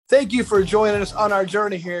Thank you for joining us on our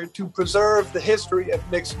journey here to preserve the history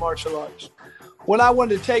of mixed martial arts. When I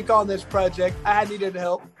wanted to take on this project, I needed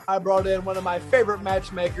help. I brought in one of my favorite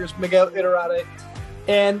matchmakers, Miguel Iturrate,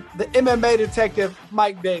 and the MMA detective,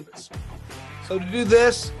 Mike Davis. So to do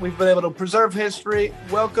this, we've been able to preserve history.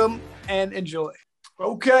 Welcome and enjoy.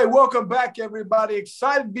 Okay, welcome back, everybody.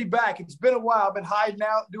 Excited to be back. It's been a while. I've been hiding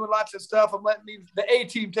out, doing lots of stuff. I'm letting the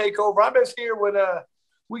A-team take over. I'm just here when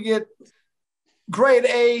we get grade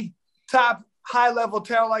A, top, high-level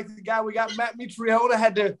talent like the guy we got, Matt Mitrione,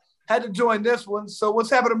 had to join this one. So what's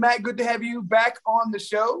happening, Matt? Good to have you back on the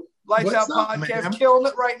show. Lights Out Podcast, man? Killing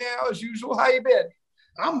it right now as usual. How you been?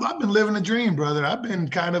 I've been living a dream, brother. I've been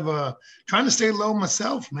kind of trying to stay low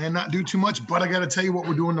myself, man, not do too much. But I got to tell you what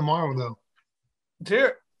we're doing tomorrow, though.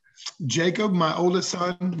 Here, Jacob, my oldest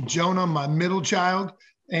son, Jonah, my middle child,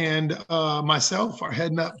 and myself are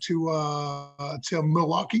heading up to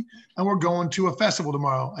Milwaukee, and we're going to a festival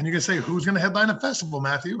tomorrow. And you're gonna say, who's gonna headline a festival,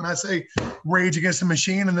 Matthew? And I say, Rage Against the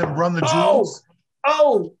Machine, and then Run the Jewels.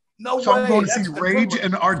 Oh, no way! So I'm going to see Rage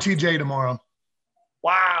and RTJ tomorrow.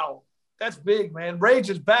 Wow, that's big, man. Rage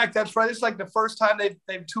is back. That's right. It's like the first time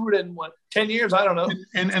they've toured in 10 years? I don't know.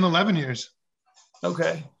 In 11 years.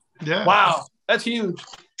 Okay. Yeah. Wow. That's huge.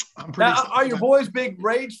 Now, are your boys big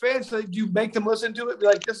Rage fans? So you make them listen to it? Be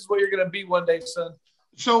like, this is what you're going to be one day, son.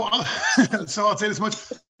 So I'll say this much.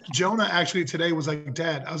 Jonah actually today was like,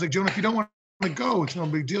 Dad, I was like, Jonah, if you don't want to go, it's no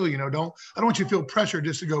big deal. I don't want you to feel pressure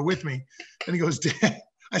just to go with me. And he goes, Dad,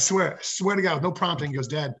 I swear to God, no prompting. He goes,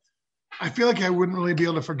 Dad, I feel like I wouldn't really be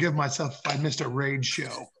able to forgive myself if I missed a Rage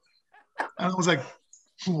show. And I was like,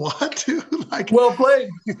 what, dude? Like, well played.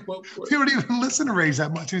 He don't even listen to Rage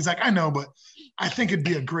that much. And he's like, I know, but I think it'd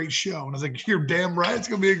be a great show. And I was like, you're damn right. It's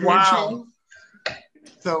going to be a great show.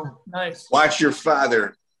 So nice. Watch your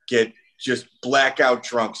father get just blackout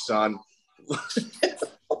drunk, son.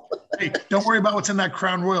 Hey, don't worry about what's in that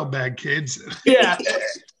Crown Royal bag, kids. Yeah.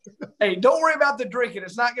 Hey, don't worry about the drinking.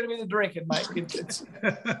 It's not going to be the drinking, Mike.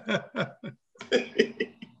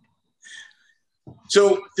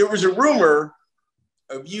 So there was a rumor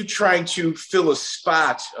of you trying to fill a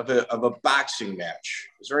spot of a boxing match.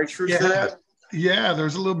 Is there any truth to that? Yeah,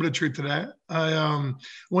 there's a little bit of truth to that. I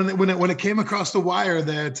when it came across the wire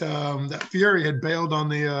that that Fury had bailed on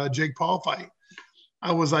the Jake Paul fight,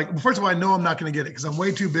 I was like, well, first of all, I know I'm not going to get it because I'm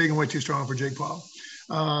way too big and way too strong for Jake Paul.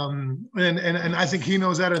 And I think he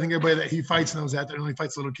knows that. I think everybody that he fights knows that. That only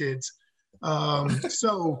fights little kids.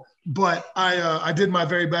 But I did my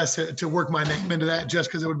very best to work my name into that just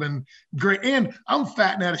because it would have been great. And I'm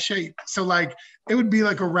fat and out of shape. So like, it would be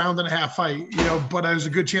like a round and a half fight, but there's a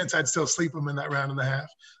good chance I'd still sleep him in that round and a half,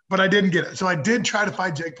 but I didn't get it. So I did try to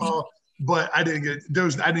fight Jake Paul, but I didn't get it.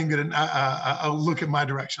 I didn't get a look in my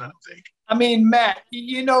direction, I don't think. I mean, Matt,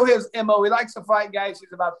 you know his MO. He likes to fight guys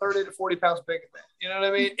who's about 30 to 40 pounds bigger than, you know what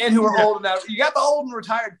I mean? And who are old enough. You got the old and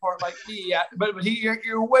retired part like me, yeah, but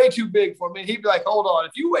you're way too big for me. He'd be like, hold on.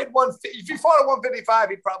 If you fought at 155,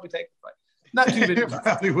 he'd probably take the fight. Not too big. You're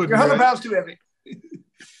 100 pounds too heavy.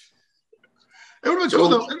 It would have been cool,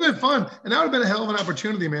 though. It would have been fun. And that would have been a hell of an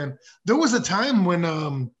opportunity, man. There was a time when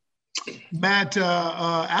Matt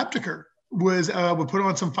Apteker would put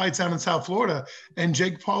on some fights down in South Florida, and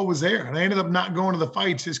Jake Paul was there. And I ended up not going to the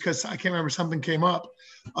fights just because I can't remember, something came up.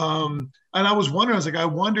 And I was wondering, I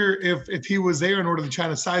wonder if he was there in order to try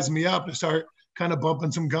to size me up and start kind of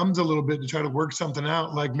bumping some gums a little bit to try to work something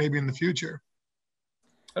out, like maybe in the future.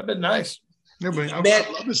 That'd been nice. Yeah, but I'd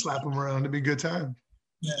love to slap him around. It'd be a good time.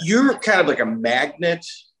 You're kind of like a magnet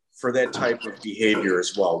for that type of behavior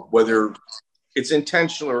as well, whether it's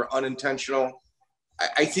intentional or unintentional.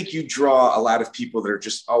 I think you draw a lot of people that are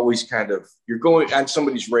just always you're going on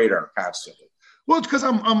somebody's radar constantly. Well, it's because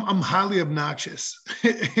I'm highly obnoxious,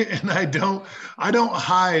 and I don't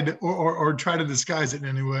hide or try to disguise it in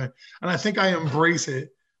any way. And I think I embrace it.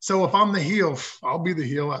 So if I'm the heel, I'll be the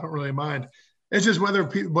heel. I don't really mind. It's just whether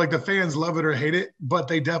people, like the fans, love it or hate it, but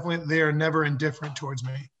they are never indifferent towards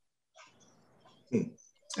me.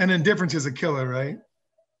 And indifference is a killer, right?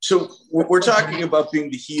 So we're talking about being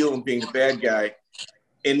the heel and being the bad guy.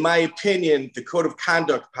 In my opinion, the code of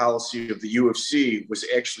conduct policy of the UFC was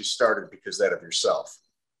actually started because that of yourself.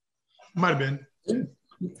 Might have been.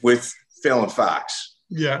 With Fallon Fox.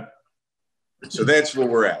 Yeah. So that's where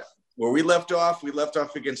we're at. Where we left off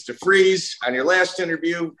against DeFries. On your last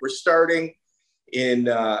interview, we're starting in,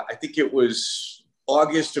 I think it was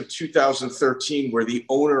August of 2013, where the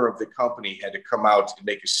owner of the company had to come out and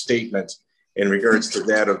make a statement in regards to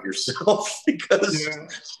that of yourself because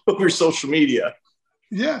of your social media.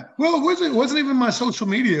 Yeah. Well, it wasn't even my social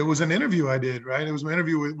media. It was an interview I did, right? It was my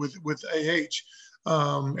interview with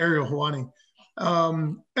AH, Ariel Helwani.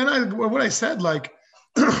 And what I said, like,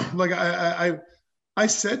 like I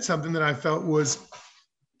said something that I felt was,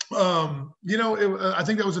 I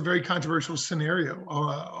think that was a very controversial scenario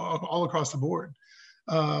all across the board.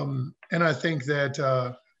 And I think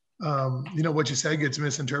that, what you say gets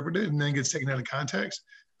misinterpreted and then gets taken out of context.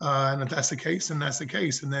 And if that's the case, then that's the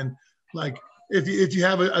case. And then, like, if you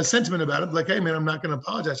have a sentiment about it, like, hey, man, I'm not going to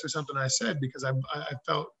apologize for something I said because I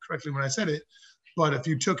felt correctly when I said it. But if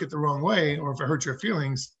you took it the wrong way or if it hurt your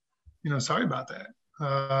feelings, sorry about that.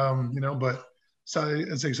 But so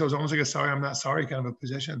it's almost like a sorry, I'm not sorry kind of a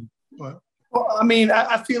position. But well, I mean,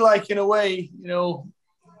 I feel like in a way,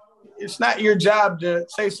 it's not your job to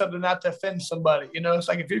say something not to offend somebody. It's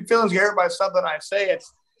like if your feelings get hurt by something I say,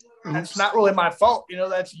 that's not really my fault.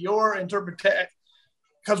 That's your interpretation.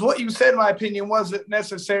 Because what you said, in my opinion, wasn't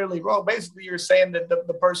necessarily wrong. Basically, you're saying that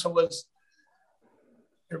the person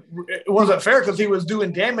it wasn't fair because he was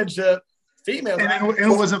doing damage to females. And it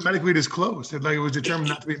wasn't medically disclosed. It was determined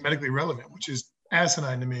not to be medically relevant, which is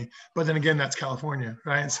asinine to me. But then again, that's California,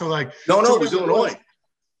 right? So No, it was Illinois.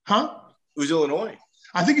 Huh? It was Illinois.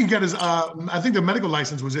 I think he got his. I think the medical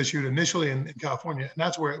license was issued initially in California, and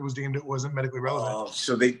that's where it was deemed it wasn't medically relevant.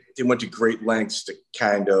 So they went to great lengths to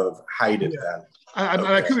kind of hide it. Then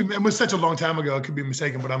I could be. It was such a long time ago. I could be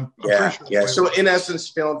mistaken, but I'm pretty sure. Yeah. So in essence,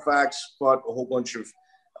 Fallon Fox fought a whole bunch of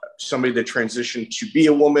somebody that transitioned to be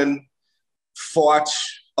a woman, fought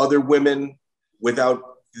other women without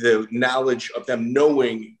the knowledge of them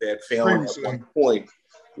knowing that Fallon at one point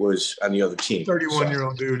was on the other team.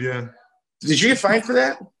 31-year-old dude, yeah. Did you get fined for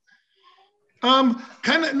that?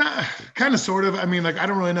 Kind of, sort of. I mean, like, I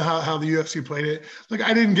don't really know how the UFC played it. Like,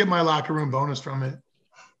 I didn't get my locker room bonus from it.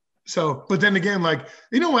 So, but then again, like,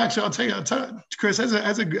 actually, I'll tell you, Chris,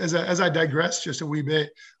 as I digress just a wee bit,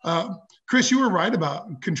 Chris, you were right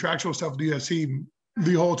about contractual stuff with the UFC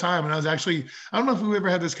the whole time. And I don't know if we ever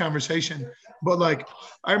had this conversation, but like,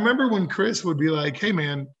 I remember when Chris would be like, hey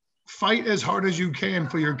man, fight as hard as you can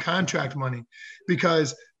for your contract money,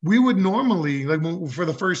 because we would normally, like, for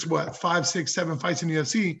the first, 5, 6, 7 fights in the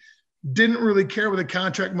UFC, didn't really care what the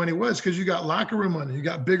contract money was because you got locker room money. You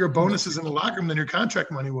got bigger bonuses in the locker room than your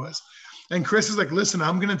contract money was. And Chris is like, listen,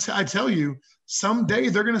 I tell you, someday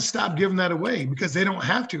they're going to stop giving that away because they don't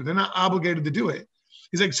have to. They're not obligated to do it.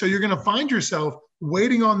 He's like, so you're going to find yourself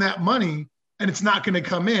waiting on that money and it's not going to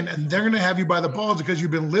come in, and they're going to have you by the balls because you've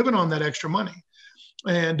been living on that extra money.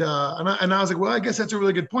 And I was like, well, I guess that's a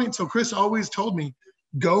really good point. So Chris always told me,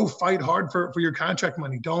 go fight hard for your contract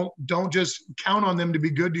money. Don't just count on them to be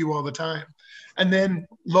good to you all the time. And then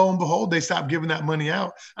lo and behold, they stopped giving that money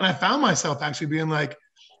out. And I found myself actually being like,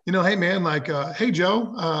 hey man, like, hey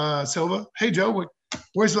Joe Silva, hey Joe,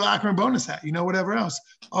 where's the locker room bonus at? Whatever else.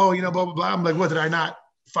 Oh, blah, blah, blah. I'm like, what, did I not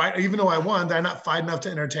fight? Even though I won, did I not fight enough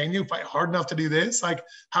to entertain you, fight hard enough to do this? Like,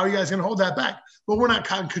 how are you guys going to hold that back? But we're not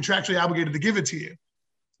contractually obligated to give it to you.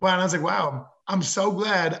 Well, and I was like, wow, I'm so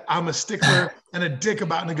glad I'm a stickler and a dick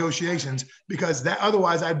about negotiations, because that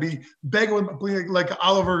otherwise I'd be begging like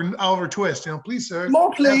Oliver Twist, please, sir. More,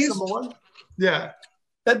 please. Yeah.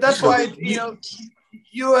 That's why, you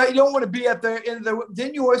don't want to be at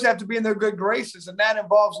then you always have to be in their good graces. And that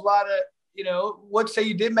involves a lot of, let's say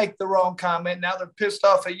you did make the wrong comment. Now they're pissed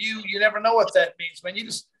off at you. You never know what that means, man.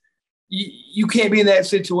 You can't be in that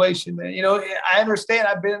situation, man. I understand.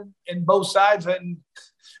 I've been in both sides, and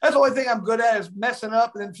that's the only thing I'm good at is messing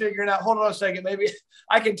up and then figuring out, hold on a second, maybe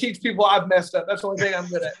I can teach people I've messed up. That's the only thing I'm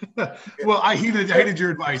good at. Well, I hated your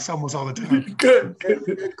advice almost all the time. Good.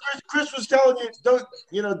 Chris was telling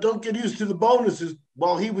you, don't get used to the bonuses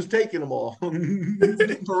while he was taking them all. For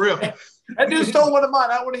real. That dude stole one of mine.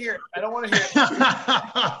 I don't want to hear it. I don't want to hear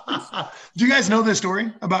it. Do you guys know this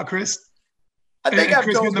story about Chris? I think I've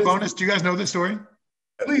Chris told getting the bonus. Do you guys know this story?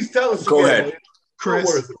 Please tell us. Go ahead.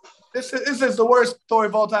 Chris. This is the worst story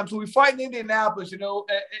of all time. So we fight in Indianapolis, and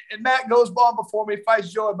Matt goes on before me,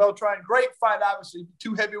 fights Joey Beltran. Great fight, obviously,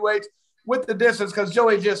 2 heavyweights with the distance because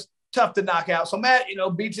Joey's just tough to knock out. So Matt,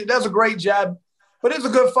 beats it, does a great job, but it's a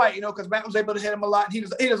good fight, because Matt was able to hit him a lot. And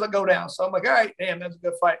he doesn't go down. So I'm like, all right, damn, that's a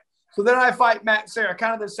good fight. So then I fight Matt Serra,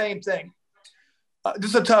 kind of the same thing.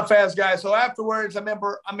 Just a tough ass guy. So afterwards, I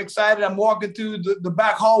remember I'm excited. I'm walking through the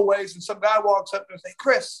back hallways, and some guy walks up and says, hey,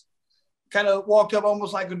 Chris. Kind of walked up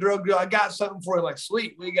almost like a drug dealer. I got something for you. Like,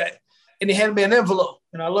 sweet, we got. And he handed me an envelope,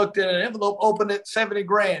 and I looked at an envelope, opened it,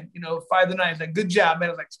 $70,000. 5 the night. He's like, good job, man.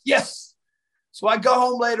 I was like, yes. So I go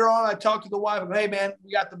home later on. I talk to the wife. I go, hey, man,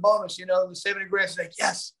 we got the bonus. The $70,000. She's like,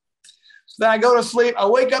 yes. So then I go to sleep. I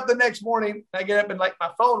wake up the next morning. And I get up and like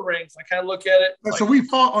my phone rings. I kind of look at it. So we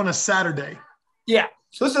fought on a Saturday. Yeah.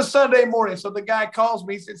 So this is Sunday morning. So the guy calls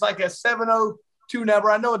me. It's like a 7:02 2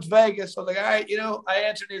 number. I know it's Vegas. So I was like, all right, I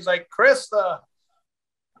answered. He's like, Chris,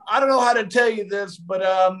 I don't know how to tell you this, but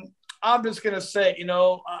I'm just going to say,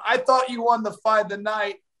 I thought you won the fight the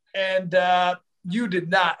night and you did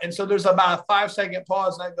not. And so there's about a 5-second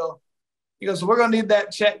pause. And he goes, so we're going to need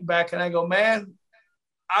that check back. And I go, man,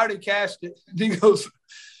 I already cashed it. And he goes,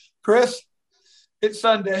 Chris, it's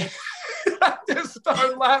Sunday. I just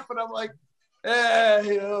started laughing. I'm like,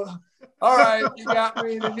 all right, you got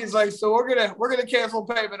me. And he's like, so we're gonna cancel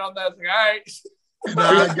payment on that. I was like, all right. No,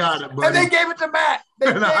 I got it, buddy. And they gave it to Matt.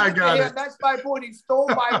 I got it. That's my point. He stole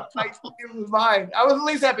my it was mine. I was at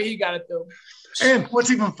least happy he got it though. And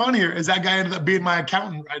what's even funnier is that guy ended up being my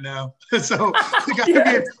accountant right now. So the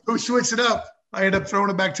guy who switched it up, I ended up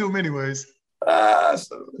throwing it back to him anyways.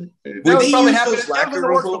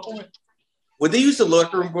 Would they use the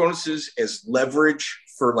locker room bonuses as leverage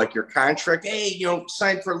for like your contract? Hey,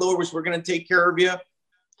 sign for lowers. We're going to take care of you.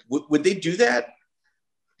 Would they do that?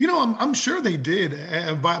 I'm sure they did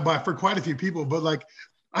for quite a few people, but like,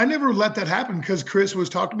 I never let that happen because Chris was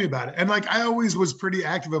talking to me about it. And like, I always was pretty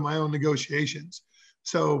active in my own negotiations.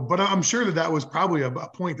 So, but I'm sure that was probably a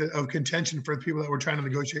point of contention for the people that were trying to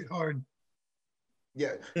negotiate hard.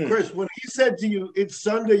 Yeah. Chris, when he said to you, it's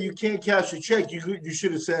Sunday, you can't cash a check, you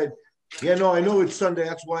should have said, yeah, no, I know it's Sunday.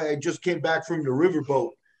 That's why I just came back from the riverboat.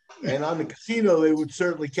 And on the casino, they would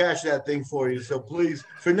certainly cash that thing for you. So please,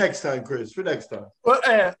 for next time, Chris, for next time. Well,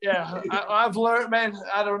 yeah. I've learned, man,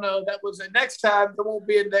 I don't know. That was it. Next time. There won't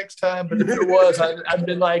be a next time. But if it was, I've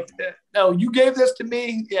been like, no, you gave this to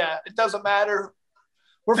me. Yeah, it doesn't matter.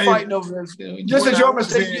 We're fighting over this. Just as your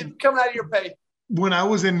mistake, coming out of your pay. When I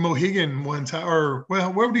was in Mohegan one time,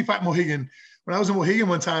 where would he fight Mohegan? When I was in Mohegan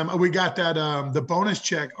one time, we got that the bonus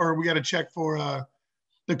check, or we got a check for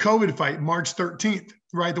the COVID fight, March 13th,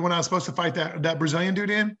 right? The one I was supposed to fight that Brazilian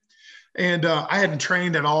dude in. And I hadn't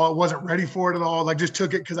trained at all. I wasn't ready for it at all. Like, just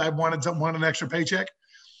took it because I wanted an extra paycheck.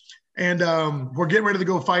 And we're getting ready to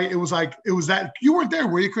go fight. It was that you weren't there,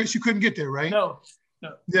 were you, Chris? You couldn't get there, right? No.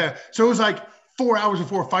 Yeah. So it was like 4 hours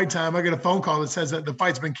before fight time. I get a phone call that says that the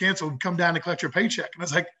fight's been canceled. Come down and collect your paycheck. And I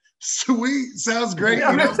was like, sweet, sounds great.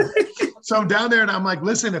 So I'm down there and I'm like,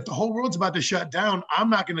 listen, if the whole world's about to shut down, I'm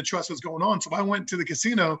not going to trust what's going on. So I went to the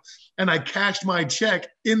casino and I cashed my check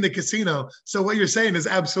in the casino. So what you're saying is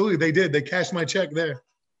absolutely they did. They cashed my check there.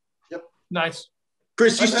 Yep. Nice.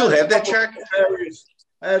 Chris, you still have that check?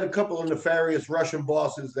 I had a couple of nefarious Russian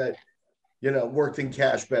bosses that, worked in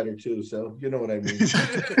cash better too. So you know what I mean.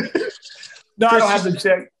 No, I don't have the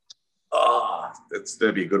check. Oh,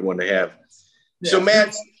 that'd be a good one to have. Yeah. So,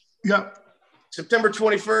 Matt, September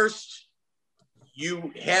 21st,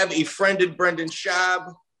 you have befriended Brendan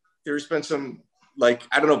Schaub. There's been some, I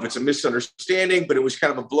don't know if it's a misunderstanding, but it was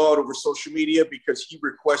kind of a blowout over social media because he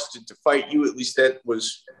requested to fight you. At least that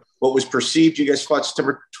was what was perceived. You guys fought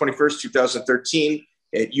September 21st, 2013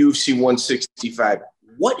 at UFC 165.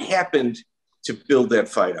 What happened to build that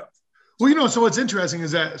fight up? Well, so what's interesting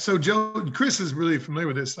is that, Chris is really familiar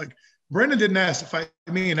with this. Like, Brendan didn't ask to fight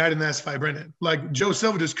me, and I didn't ask to fight Brendan. Like, Joe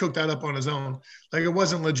Silva just cooked that up on his own. Like, it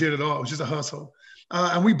wasn't legit at all. It was just a hustle.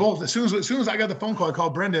 And we both, as soon as I got the phone call, I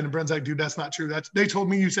called Brendan, and Brendan's like, dude, that's not true. They told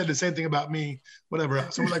me you said the same thing about me, whatever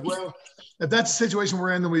else. So we're like, well, if that's the situation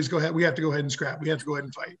we're in, then we have to go ahead and scrap. We have to go ahead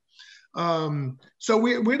and fight. So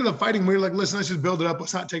we ended up fighting. We were like, listen, let's just build it up.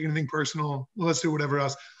 Let's not take anything personal. Let's do whatever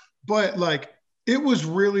else. But it was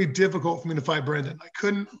really difficult for me to fight Brendan. I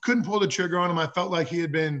couldn't pull the trigger on him. I felt like he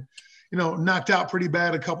had been, knocked out pretty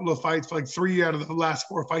bad a couple of fights, like 3 out of the last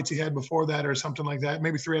 4 fights he had before that or something like that,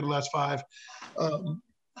 maybe 3 out of the last 5.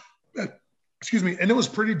 Excuse me. And it was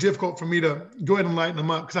pretty difficult for me to go ahead and lighten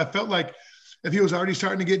him up because I felt like if he was already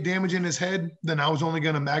starting to get damage in his head, then I was only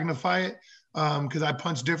going to magnify it because I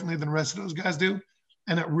punch differently than the rest of those guys do.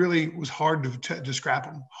 And it really was hard to scrap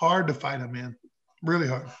him, hard to fight him, man, really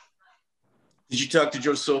hard. Did you talk to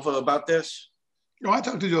Joe Silva about this? I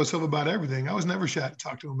talked to Joe Silva about everything. I was never shy to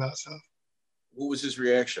talk to him about stuff. What was his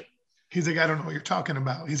reaction? He's like, I don't know what you're talking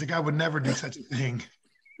about. He's like, I would never do such a thing.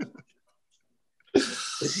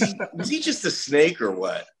 Was he just a snake or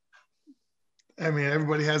what? I mean,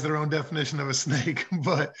 everybody has their own definition of a snake.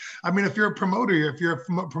 But, I mean, if you're a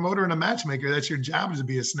promoter and a matchmaker, that's your job is to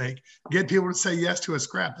be a snake. Get people to say yes to a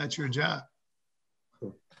scrap. That's your job.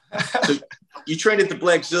 So you trained at the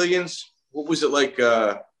Black Zillions. What was it like?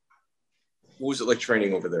 What was it like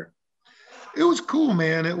training over there? It was cool,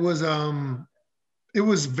 man. It was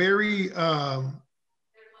very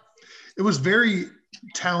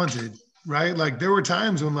talented, right? Like there were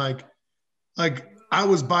times when like I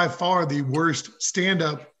was by far the worst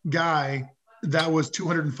stand-up guy that was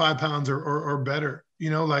 205 pounds or better,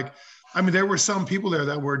 I mean, there were some people there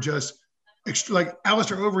that were just like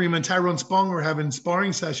Alistair Overeem and Tyrone Spong were having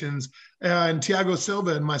sparring sessions, and Thiago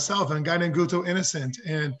Silva and myself and a guy named Guto Innocent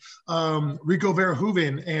and Rico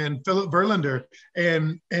Verhoeven and Philip Verlander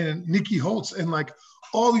and Nikki Holtz, and like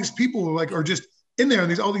all these people are just in there,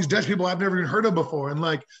 and all these Dutch people I've never even heard of before, and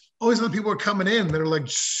like all these other people are coming in that are like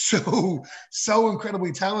so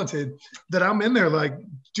incredibly talented that I'm in there like,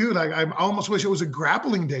 dude, I almost wish it was a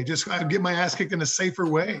grappling day, just I'd get my ass kicked in a safer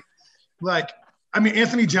way. Like, I mean,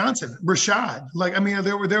 Anthony Johnson, Rashad, like, I mean,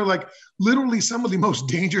 they were like literally some of the most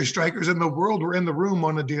dangerous strikers in the world were in the room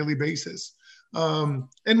on a daily basis. And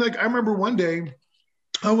like, I remember one day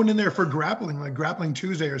I went in there for grappling, like Grappling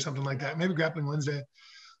Tuesday or something like that, maybe Grappling Wednesday.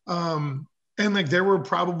 And like, there were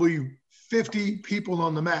probably 50 people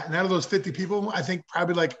on the mat. And out of those 50 people, I think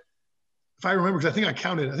probably like, if I remember, because I think I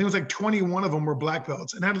counted, I think it was like 21 of them were black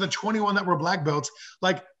belts. And out of the 21 that were black belts,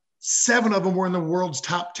 like 7 of them were in the world's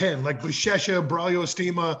top 10, like Buchecha, Braulio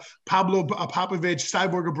Estima, Pablo Popovich,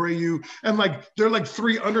 Cyborg Abreu, and like they're like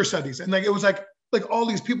 3 understudies, and like it was like all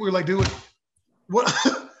these people were like, dude, what?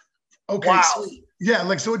 Okay, wow. So, yeah,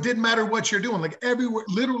 like so it didn't matter what you're doing, like everywhere,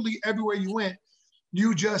 literally everywhere you went,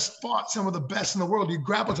 you just fought some of the best in the world. You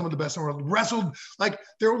grappled some of the best in the world, wrestled. Like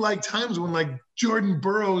there were like times when like Jordan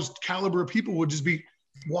Burroughs caliber people would just be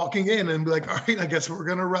walking in and be like, all right, I guess we're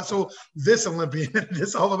going to wrestle this Olympian,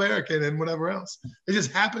 this All-American, and whatever else. It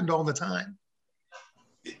just happened all the time.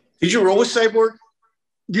 Did you roll with Cyborg?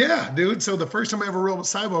 Yeah, dude. So the first time I ever rolled with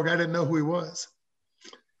Cyborg, I didn't know who he was.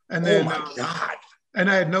 And then, oh my God.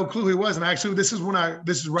 And I had no clue who he was. And actually, this is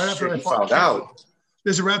right after I fought. Found out.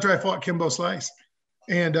 This is right after I fought Kimbo Slice.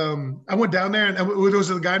 And I went down there, and there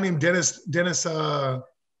was a guy named Dennis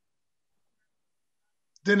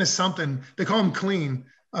something. They call him Clean.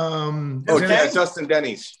 Dustin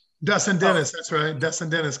Dennis. Dustin Dennis, that's right. Dustin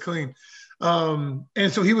Dennis, Clean.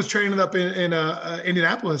 And so he was training up in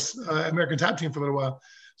Indianapolis, American Top Team for a little while.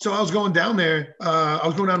 So I was going down there. I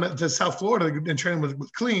was going down to South Florida and training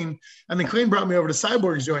with Clean. And then Clean brought me over to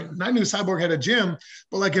Cyborg's joint. And I knew Cyborg had a gym,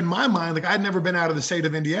 but like in my mind, like I'd never been out of the state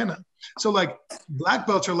of Indiana. So like black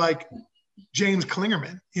belts are like James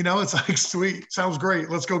Klingerman, you know, it's like, sweet, sounds great,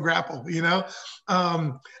 let's go grapple, you know?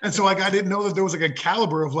 And so like I didn't know that there was like a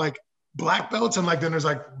caliber of like black belts, and like then there's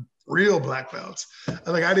like real black belts. And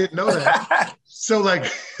like I didn't know that. So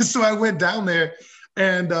I went down there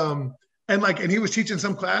and he was teaching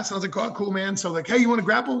some class, and I was like, oh, cool, man. So like, hey, you want to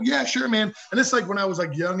grapple? Yeah, sure, man. And it's like when I was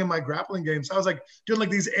like young in my grappling game. So I was like doing like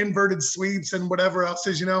these inverted sweeps and whatever else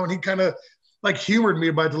is, you know, and he kind of like humored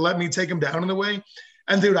me by to let me take him down in a way.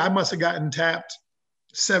 And dude, I must have gotten tapped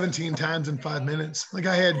 17 times in 5 minutes. Like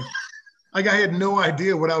I had no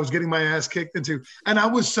idea what I was getting my ass kicked into. And I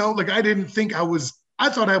was so like, I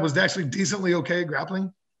thought I was actually decently okay at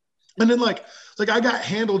grappling. And then like I got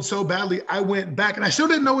handled so badly, I went back and I still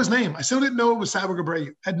didn't know his name. I still didn't know it was Cyborg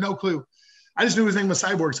Abreu. Had no clue. I just knew his name was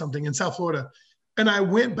Cyborg something in South Florida. And I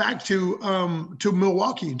went back to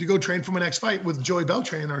Milwaukee to go train for my next fight with Joey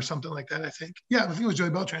Beltran or something like that, I think. Yeah, I think it was Joey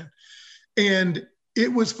Beltran. And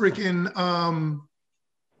it was freaking,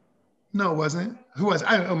 no, it wasn't. Who was it?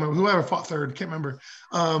 I don't remember. Whoever fought third, can't remember.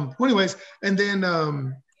 Well, anyways, and then,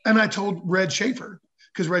 and I told Red Schaefer,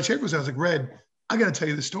 because Red Schaefer was, I was like, Red, I got to tell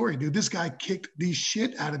you the story, dude. This guy kicked the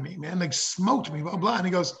shit out of me, man. Like smoked me, blah, blah. And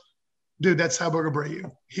he goes, dude, that's Cyborg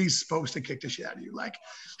Abreu. He's supposed to kick the shit out of you. Like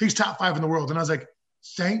he's top 5 in the world. And I was like,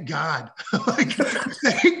 thank God. Like,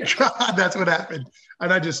 thank God that's what happened.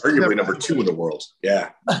 And I just arguably number 2 in the world. Yeah.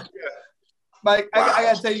 Mike, wow. I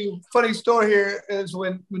got to tell you, funny story here is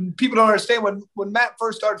when people don't understand, when Matt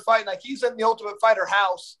first started fighting, like he's in the Ultimate Fighter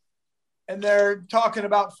house and they're talking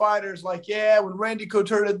about fighters like, yeah, when Randy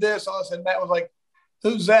Couture did this, all of a sudden Matt was like,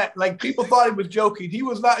 who's that? Like people thought he was joking. He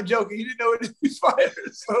was not joking. He didn't know any of these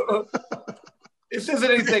fighters. So this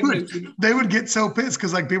isn't anything new. They would get so pissed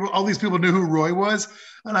because like all these people knew who Roy was.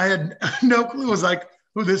 And I had no clue. It was like,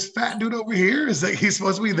 who, this fat dude over here? Is like, he's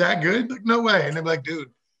supposed to be that good? Like, no way. And they'd be like, dude,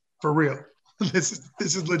 for real. This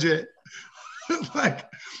is legit. Like,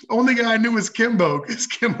 only guy I knew was Kimbo, because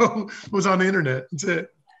Kimbo was on the internet. That's it.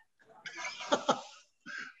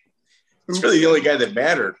 It's really the only guy that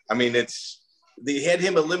mattered. I mean, they had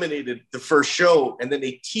him eliminated the first show, and then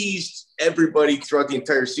they teased everybody throughout the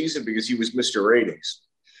entire season because he was Mr. Ratings.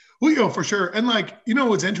 Well, you know, for sure. And like, you know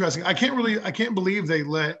what's interesting? I can't believe they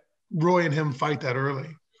let Roy and him fight that early.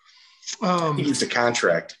 He needs a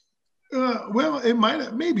contract. Well, it might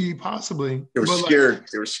have, maybe, possibly. They were scared. Like,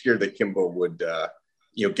 they were scared that Kimbo would,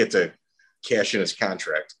 get to cash in his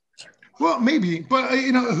contract. Well, maybe, but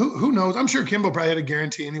you know, who knows? I'm sure Kimbo probably had a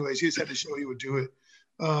guarantee anyways. He just had to show he would do it.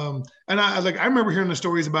 And I remember hearing the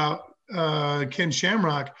stories about Ken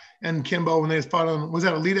Shamrock and Kimbo when they fought on, was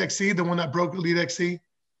that Elite XC, the one that broke Elite XC?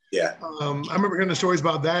 Yeah. I remember hearing the stories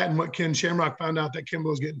about that and what Ken Shamrock found out that Kimbo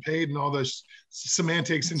was getting paid and all the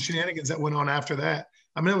semantics and shenanigans that went on after that.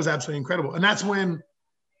 I mean, it was absolutely incredible. And that's when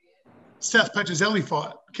Seth Petrozelli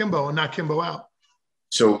fought Kimbo and knocked Kimbo out.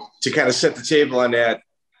 So to kind of set the table on that,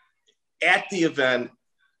 at the event,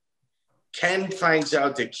 Ken finds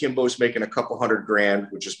out that Kimbo's making a couple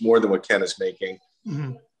 $100,000, which is more than what Ken is making.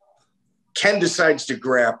 Mm-hmm. Ken decides to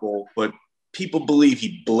grapple, but people believe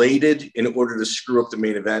he bladed in order to screw up the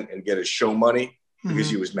main event and get his show money because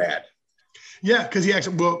he was mad. Yeah, because he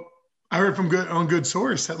actually, well, I heard from good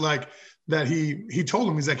source that he told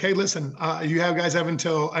him, he's like, hey, listen, you guys have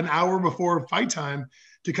until an hour before fight time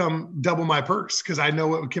to come double my purse because I know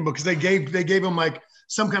what Kimbo, because they gave him like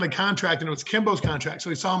some kind of contract and it was Kimbo's contract, so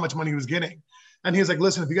he saw how much money he was getting. And he was like,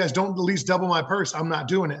 listen, if you guys don't at least double my purse, I'm not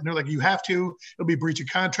doing it. And they're like, you have to. It'll be breach of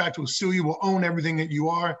contract. We'll sue you. We'll own everything that you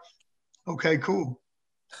are. Okay, cool.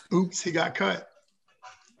 Oops, he got cut.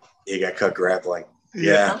 He got cut grappling.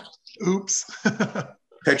 Yeah. Oops.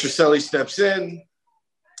 Petrozelli steps in,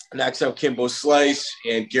 knocks out Kimbo Slice,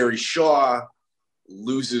 and Gary Shaw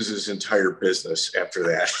loses his entire business after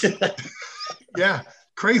that. Yeah.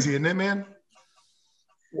 Crazy, isn't it, man?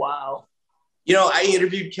 Wow. You know, I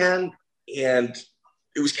interviewed Ken, and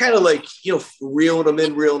it was kind of like, you know, reeling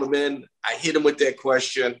him in. I hit him with that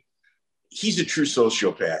question. He's a true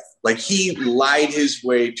sociopath. Like, he lied his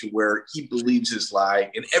way to where he believes his lie,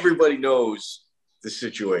 and everybody knows the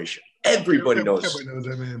situation. Everybody knows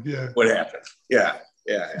that, man. Yeah. What happened. Yeah.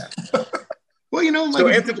 Well, you know, like so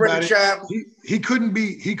after Brendan Schaub, he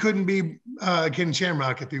couldn't be Ken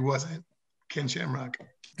Shamrock if he wasn't Ken Shamrock.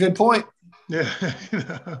 Good point. Yeah.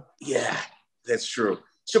 Yeah, that's true.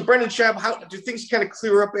 So Brendan Schaub, how do things kind of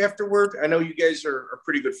clear up afterward? I know you guys are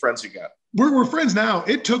pretty good friends again. We're friends now.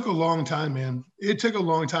 It took a long time, man. It took a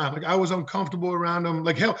long time. Like, I was uncomfortable around him.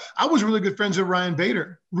 Like, hell, I was really good friends with Ryan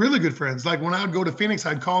Bader. Really good friends. Like, when I would go to Phoenix,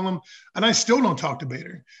 I'd call him, and I still don't talk to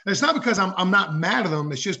Bader. And it's not because I'm not mad at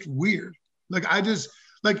him. It's just weird. Like,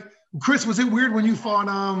 Chris, was it weird when you fought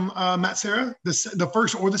Matt Serra the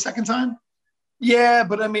first or the second time? Yeah,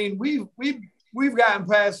 but I mean, we've gotten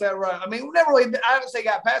past that run. I mean, we never really, I haven't say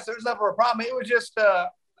got past it. There's never a problem. It was just, I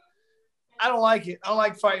don't like it. I don't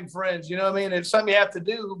like fighting friends. You know what I mean? It's something you have to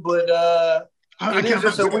do, but it's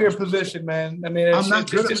just a weird position, man. I mean, I'm not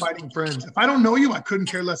good at fighting friends. If I don't know you, I couldn't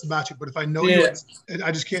care less about you. But if I know you,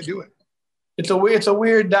 I just can't do it. It's a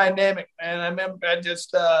weird dynamic, man. I remember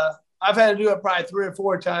I've had to do it probably 3 or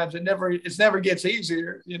 4 times. It never gets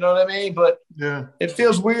easier. You know what I mean? But yeah, it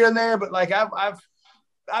feels weird in there. But like I've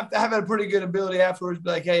had a pretty good ability afterwards, be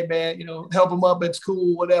like, hey man, you know, help them up. It's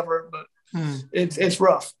cool, whatever. But it's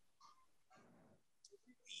rough.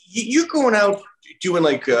 You're going out doing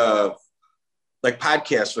like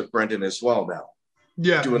podcasts with Brendan as well now.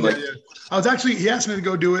 Yeah. I was actually, he asked me to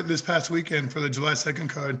go do it this past weekend for the July 2nd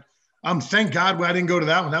card. Thank God I didn't go to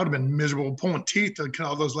that one. That would have been miserable, pulling teeth to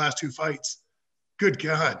all those last 2 fights. Good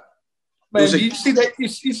God. Man, you see that? You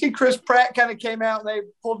see Chris Pratt kind of came out and they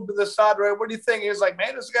pulled him to the side. Right? What do you think? He was like,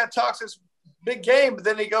 man, this guy talks this big game, but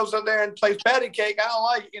then he goes up there and plays patty cake. I don't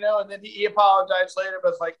like it, you know. And then he apologized later,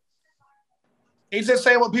 but it's like, he's just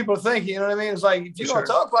saying what people think. You know what I mean? It's like, if you're going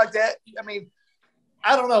to talk like that, I mean,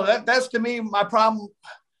 I don't know. That's to me my problem.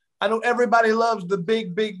 I know everybody loves the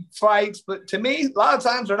big fights, but to me, a lot of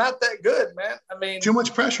times they're not that good, man. I mean, too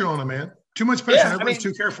much pressure on them, man. Too much pressure. Yeah, everybody's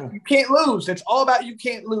too careful. You can't lose. It's all about you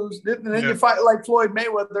can't lose. And then you fight like Floyd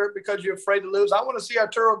Mayweather because you're afraid to lose. I want to see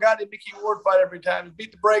Arturo Gatti and Mickey Ward fight every time and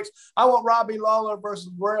beat the brakes. I want Robbie Lawler versus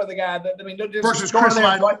where the guy that they're just versus Chris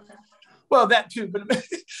Weidman. Well, that too, but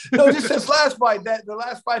no, just his last fight. The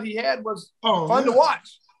last fight he had was fun to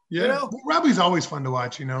watch. Yeah, you know? Well, Robbie's always fun to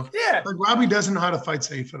watch. You know. Yeah, like Robbie doesn't know how to fight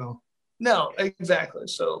safe at all. No, exactly.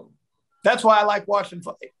 So that's why I like watching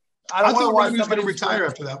fight. I thought Robbie was going to retire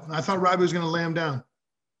after that one. I thought Robbie was going to lay him down.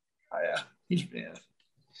 Oh, yeah.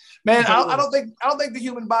 Man, I don't think the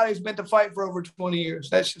human body is meant to fight for over 20 years.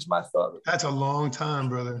 That's just my thought. That's a long time,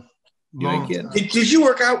 brother. Did you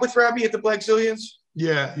work out with Robbie at the Black Zillions?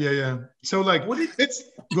 Yeah. So like,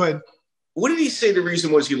 go ahead. What did he say the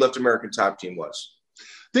reason was he left American Top Team was?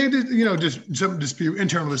 They did, just some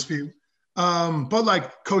internal dispute. But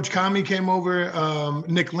like Coach Kami came over,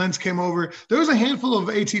 Nick Lentz came over. There was a handful of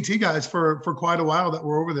ATT guys for quite a while that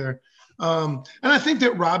were over there. And I think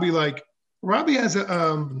that Robbie has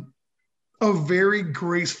a very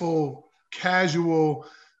graceful, casual,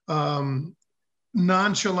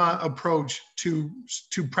 nonchalant approach to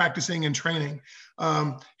practicing and training.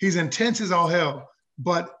 He's intense as all hell,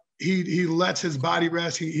 but he lets his body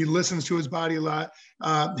rest. He listens to his body a lot.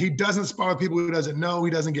 He doesn't spar with people he doesn't know.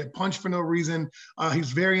 He doesn't get punched for no reason.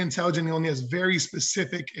 He's very intelligent. He only has very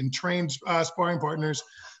specific and trained sparring partners.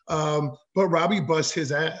 But Robbie busts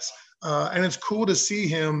his ass. And it's cool to see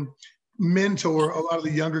him mentor a lot of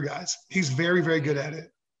the younger guys. He's very, very good at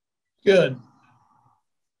it. Good.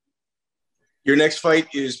 Your next fight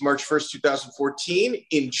is March 1st, 2014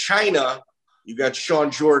 in China. You got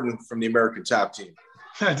Sean Jordan from the American Top Team.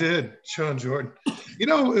 I did, Sean Jordan. You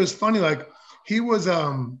know, it was funny. Like he was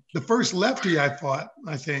the first lefty I fought,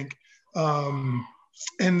 I think. And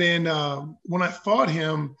then when I fought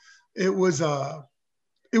him, it was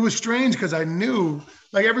strange because I knew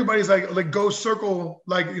like everybody's like go circle,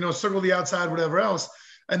 like, you know, circle the outside, whatever else.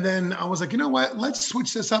 And then I was like, you know what, let's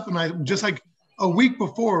switch this up. And I just like a week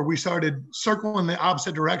before we started circling the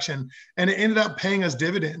opposite direction, and it ended up paying us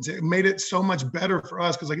dividends. It made it so much better for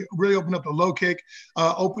us because like it really opened up the low kick,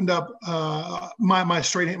 opened up my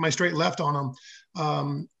straight left on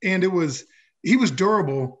him, and he was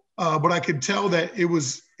durable, but I could tell that it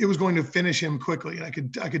was going to finish him quickly. I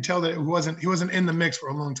could tell that he wasn't in the mix for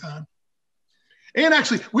a long time. And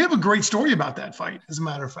actually, we have a great story about that fight, as a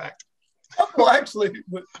matter of fact. Well, actually,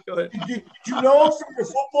 go ahead. Did you know him from your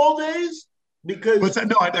football days? Because what's that?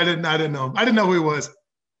 No, I didn't know. I didn't know who he was.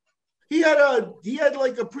 He had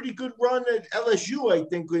like a pretty good run at LSU, I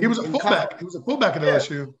think. He was a fullback. He was a fullback at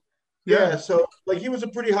LSU. Yeah, so like he was a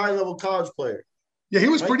pretty high level college player. Yeah, he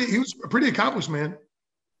was a pretty accomplished man.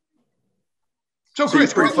 So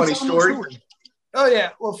Chris, pretty funny story. Oh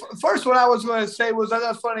yeah. Well, first what I was going to say was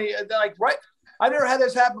that's funny. Like I never had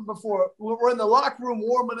this happen before. We're in the locker room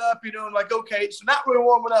warming up, you know, and like okay, so not really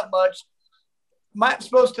warming up much. Mike's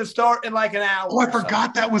supposed to start in like an hour. Oh, I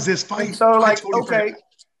forgot that was this fight. And so like, totally okay,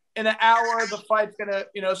 in an hour, the fight's gonna,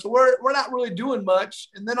 you know, so we're not really doing much.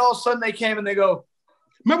 And then all of a sudden they came and they go,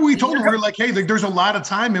 remember we told them, we were like, hey, there's a lot of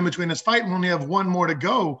time in between this fight and we only have one more to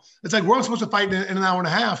go. It's like, we're all supposed to fight in an hour and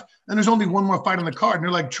a half and there's only one more fight on the card. And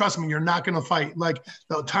they're like, trust me, you're not going to fight. Like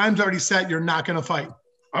the time's already set. You're not going to fight.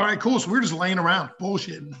 All right, cool. So we're just laying around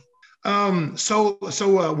bullshitting. So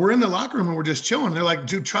we're in the locker room and we're just chilling. They're like,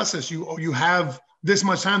 dude, trust us. You have this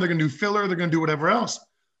much time. They're going to do filler. They're going to do whatever else.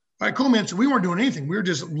 All right, cool, man. So we weren't doing anything. We were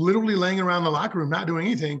just literally laying around the locker room, not doing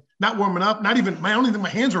anything, not warming up, not even, my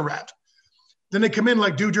hands were wrapped. Then they come in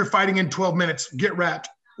like, dude, you're fighting in 12 minutes. Get wrapped.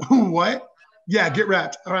 What? Yeah, get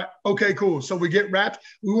wrapped. All right. Okay, cool. So we get wrapped.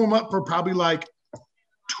 We warm up for probably like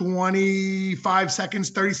 25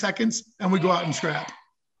 seconds, 30 seconds, and we go out and scrap.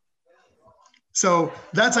 So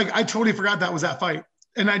that's like, I totally forgot that was that fight.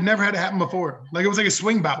 And I'd never had it happen before. Like it was like a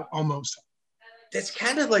swing bout almost. That's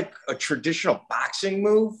kind of like a traditional boxing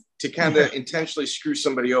move to kind of intentionally screw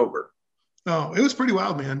somebody over. Oh, it was pretty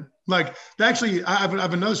wild, man. Like actually, I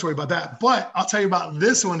have another story about that, but I'll tell you about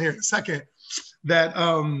this one here in a second. That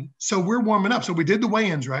so we're warming up. So we did the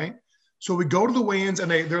weigh-ins, right? So we go to the weigh-ins and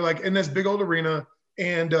they're like in this big old arena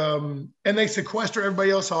and they sequester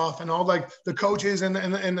everybody else off and all like the coaches and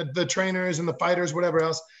the trainers and the fighters, whatever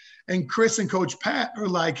else. And Chris and Coach Pat are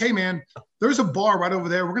like, hey man, there's a bar right over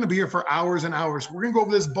there. We're going to be here for hours and hours. We're going to go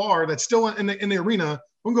over this bar that's still in the arena.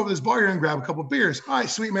 We're going to go over this bar here and grab a couple of beers. All right,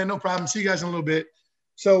 sweet, man. No problem. See you guys in a little bit.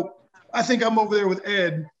 So I think I'm over there with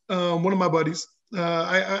Ed, one of my buddies.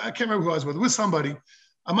 I can't remember who I was with somebody.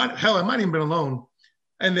 I might even been alone.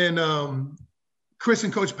 And then Chris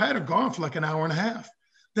and Coach Pat are gone for like an hour and a half.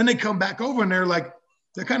 Then they come back over and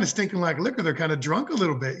they're kind of stinking like liquor. They're kind of drunk a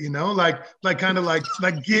little bit, you know, like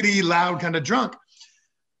giddy, loud, kind of drunk.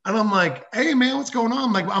 And I'm like, hey man, what's going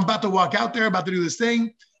on? I'm about to walk out there, about to do this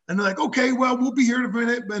thing. And they're like, okay, well, we'll be here in a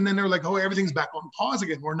minute. And then they're like, oh, everything's back on pause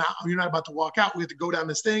again. You're not about to walk out. We have to go down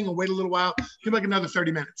this thing and wait a little while. Give like another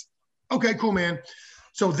 30 minutes. Okay, cool, man.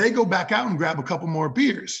 So they go back out and grab a couple more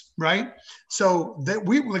beers, right? So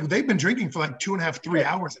they've been drinking for like 2.5, 3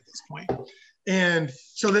 hours at this point. And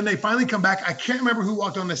so then they finally come back. I can't remember who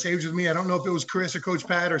walked on the stage with me. I don't know if it was Chris or Coach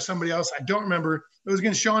Pat or somebody else. I don't remember. It was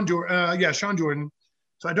against Sean Jordan. Sean Jordan.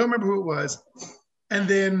 So I don't remember who it was. And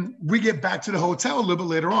then we get back to the hotel a little bit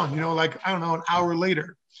later on, you know, like, I don't know, an hour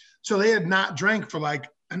later. So they had not drank for like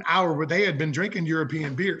an hour, but they had been drinking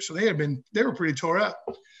European beer. So they were pretty tore up.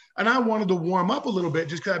 And I wanted to warm up a little bit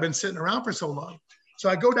just because I've been sitting around for so long. So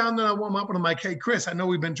I go down there and I warm up and I'm like, hey, Chris, I know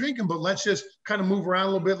we've been drinking, but let's just kind of move around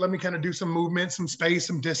a little bit. Let me kind of do some movement, some space,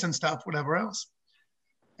 some distance stuff, whatever else.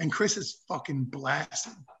 And Chris is fucking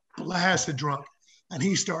blasted drunk. And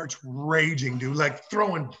he starts raging, dude, like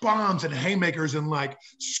throwing bombs and haymakers and like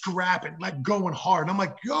scrapping, like going hard. And I'm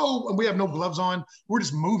like, yo, and we have no gloves on. We're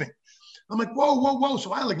just moving. I'm like, whoa, whoa, whoa.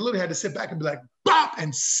 So I like literally had to sit back and be like, bop,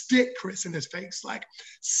 and stick Chris in his face, like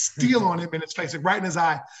steal on him in his face, like right in his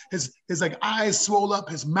eye. His like eyes swole up,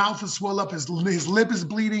 his mouth is swole up, his lip is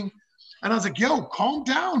bleeding. And I was like, yo, calm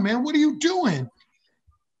down, man. What are you doing?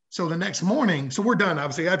 So the next morning, so we're done.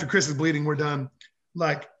 Obviously, after Chris is bleeding, we're done.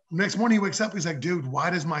 Like next morning, he wakes up. He's like, dude, why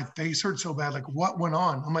does my face hurt so bad? Like, what went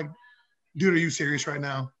on? I'm like, dude, are you serious right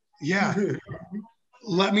now? Yeah.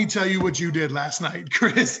 Let me tell you what you did last night,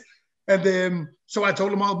 Chris. And then, so I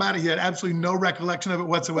told him all about it. He had absolutely no recollection of it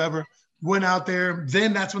whatsoever. Went out there.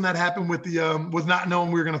 Then that's when that happened with the with not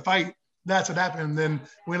knowing we were going to fight. That's what happened. And then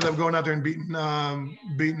we ended up going out there and beating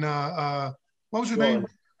what was his name?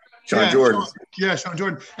 Sean Jordan. Sean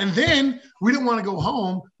Jordan. And then we didn't want to go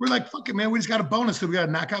home. We're like, fuck it, man. We just got a bonus because we got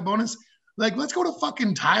a knockout bonus. Like, let's go to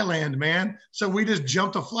fucking Thailand, man. So we just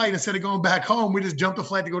jumped a flight. Instead of going back home, we just jumped a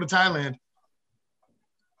flight to go to Thailand.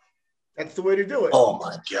 That's the way to do it. Oh,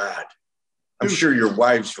 my God. I'm sure your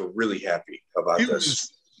wives were really happy about this.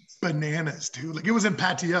 Was bananas, dude. Like, it was in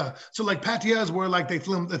Pattaya. So, like, Pattaya is where, like, they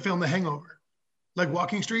filmed The Hangover. Like,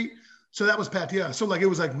 Walking Street. So that was Pattaya. So, like, it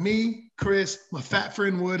was, like, me, Chris, my fat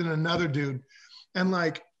friend Wood, and another dude. And,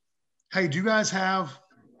 like, hey, do you guys have,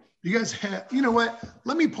 you know what?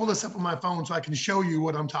 Let me pull this up on my phone so I can show you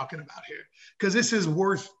what I'm talking about here. Because this is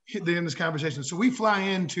worth the end of this conversation. So we fly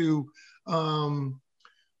into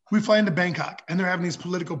Bangkok, and they're having these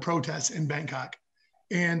political protests in Bangkok.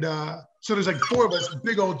 And so there's like 4 of us,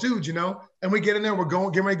 big old dudes, you know, and we get in there,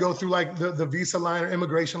 getting ready to go through like the visa line or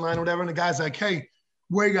immigration line or whatever. And the guy's like, hey,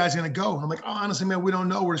 where are you guys going to go? And I'm like, oh, honestly, man, we don't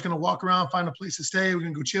know. We're just going to walk around, find a place to stay. We're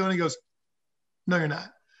going to go chill. And he goes, no, you're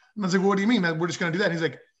not. And I was like, well, what do you mean, man? We're just going to do that. And he's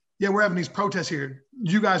like, yeah, we're having these protests here.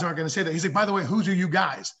 You guys aren't going to say that. He's like, by the way, who's are you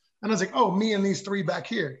guys? And I was like, oh, me and these 3 back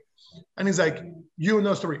here. And he's like, you and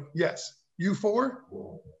those 3. Yes. You 4?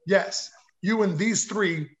 Yes. You and these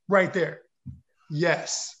 3 right there.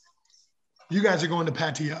 Yes. You guys are going to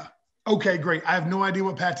Pattaya. Okay, great. I have no idea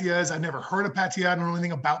what Pattaya is. I've never heard of Pattaya. I don't know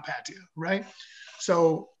anything about Pattaya, right?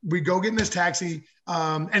 So we go get in this taxi,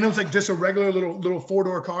 and it was like just a regular little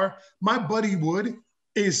 4-door car. My buddy Wood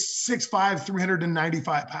is 6'5",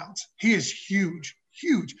 395 pounds. He is huge.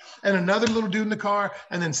 And another little dude in the car,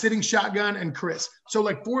 and then sitting shotgun and Chris. So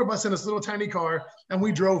like 4 of us in this little tiny car, and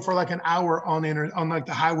we drove for like an hour on like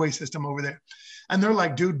the highway system over there. And they're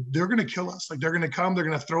like, dude, they're going to kill us. Like they're going to come, they're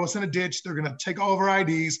going to throw us in a ditch. They're going to take all of our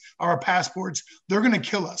IDs, our passports. They're going to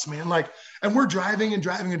kill us, man. Like, and we're driving. And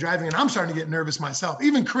I'm starting to get nervous myself.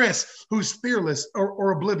 Even Chris, who's fearless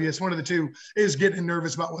or oblivious, one of the two, is getting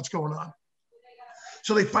nervous about what's going on.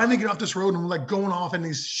 So they finally get off this road, and we're like going off in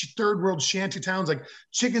these 3rd world shanty towns, like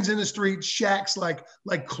chickens in the street, shacks, like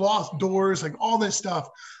cloth doors, like all this stuff.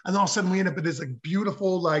 And then all of a sudden we end up at this like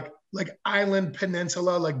beautiful, like island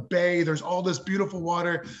peninsula, like bay. There's all this beautiful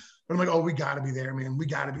water. But I'm like, oh, we got to be there, man. We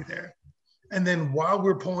got to be there. And then while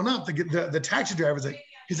we're pulling up, the taxi driver's like,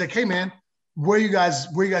 he's like, hey man, where you guys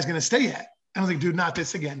going to stay at? And I was like, dude, not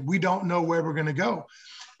this again. We don't know where we're going to go.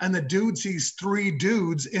 And the dude sees 3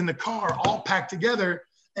 dudes in the car all packed together.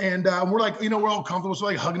 And we're like, you know, we're all comfortable. So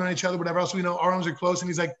like hugging on each other, whatever else, we know our arms are close. And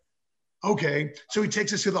he's like, okay. So he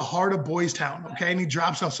takes us to the heart of Boys Town. Okay. And he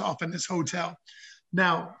drops us off in this hotel.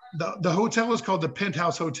 Now the hotel is called the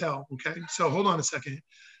Penthouse Hotel. Okay. So hold on a second.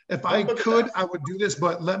 If I could, I would do this,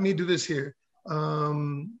 but let me do this here.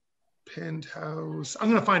 Penthouse. I'm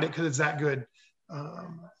going to find it because it's that good.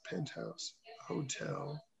 Penthouse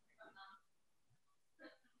Hotel.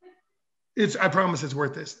 I promise it's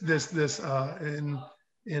worth this in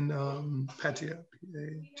Pattaya,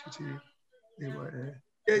 P-A-T-T-A-Y-A.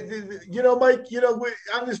 You know, Mike, you know,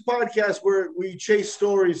 on this podcast where we chase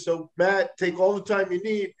stories, so Matt, take all the time you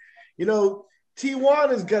need. You know,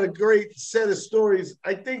 Tijuana's got a great set of stories.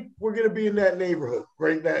 I think we're going to be in that neighborhood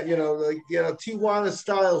right now, you know, like, you know, Tijuana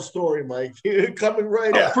style story, Mike, coming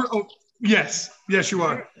right up. Yes, you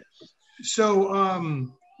are. So,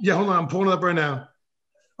 yeah, hold on, I'm pulling it up right now.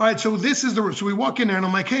 All right, so this is so we walk in there and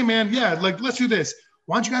I'm like, hey man, yeah, like let's do this.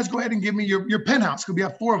 Why don't you guys go ahead and give me your penthouse? Because we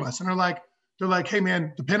have 4 of us. And they're like, hey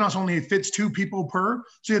man, the penthouse only fits 2 people per,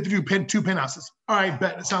 so you have to do 2 penthouses. All right,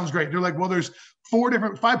 bet, it sounds great. They're like, well, there's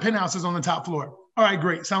 5 penthouses on the top floor. All right,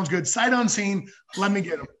 great, sounds good. Sight unseen, let me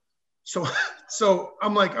get them. So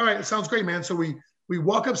I'm like, all right, it sounds great, man. So we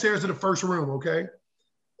walk upstairs to the first room, okay?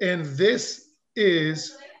 And this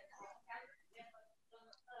is,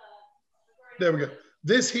 there we go.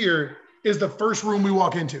 This here is the first room we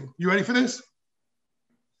walk into. You ready for this?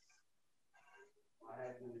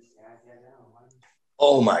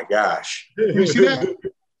 Oh my gosh. You see that?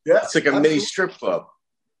 Yeah. It's like a mini strip club.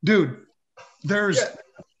 Dude, there's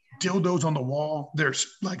dildos on the wall.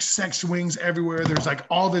 There's like sex swings everywhere. There's like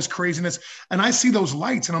all this craziness. And I see those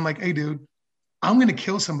lights and I'm like, hey dude, I'm going to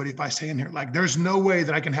kill somebody if I stay in here. Like, there's no way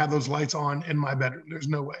that I can have those lights on in my bedroom. There's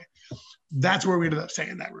no way. That's where we ended up staying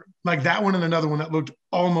in that room. Like that one and another one that looked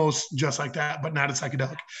almost just like that, but not a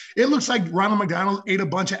psychedelic. It looks like Ronald McDonald ate a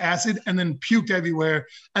bunch of acid and then puked everywhere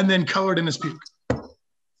and then colored in his puke.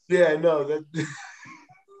 Yeah, no.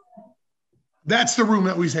 That's the room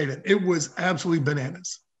that we stayed in. It was absolutely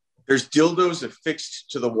bananas. There's dildos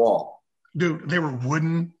affixed to the wall. Dude, they were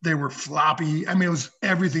wooden. They were floppy. I mean, it was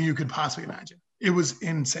everything you could possibly imagine. It was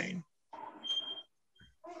insane.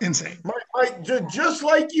 Insane. Mike, just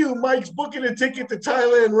like you, Mike's booking a ticket to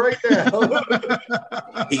Thailand right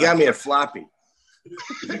now. He got me a floppy.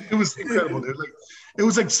 It was incredible, dude. Like, it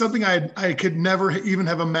was like something I could never even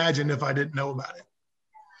have imagined if I didn't know about it.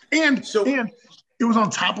 And it was on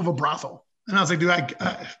top of a brothel. And I was like, dude,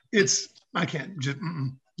 I can't just,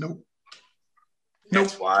 nope.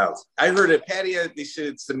 That's wild. I heard at Pattaya, they said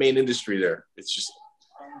it's the main industry there. It's just,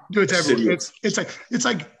 dude, it's everywhere.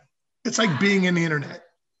 It's like being in the internet.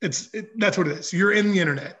 That's what it is. You're in the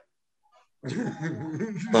internet.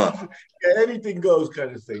 huh. Yeah, anything goes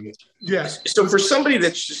kind of thing. Yeah. So for somebody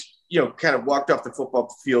that's just, kind of walked off the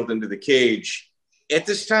football field into the cage, at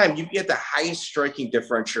this time, you get the highest striking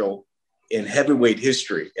differential in heavyweight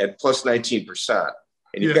history at plus 19%.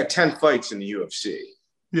 And you've got 10 fights in the UFC.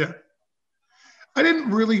 Yeah. I didn't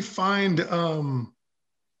really find the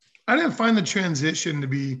transition to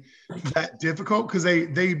be that difficult because they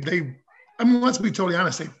I mean, let's be totally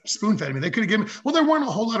honest, they spoon-fed me. They could have given me, well, there weren't a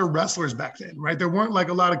whole lot of wrestlers back then, right? There weren't like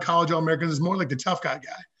a lot of college All-Americans. It's more like the tough guy,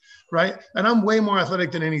 right? And I'm way more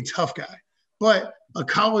athletic than any tough guy. But a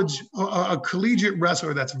collegiate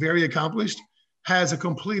wrestler that's very accomplished has a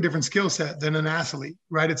completely different skill set than an athlete,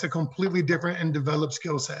 right? It's a completely different and developed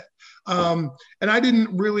skill set. And I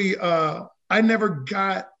didn't really, I never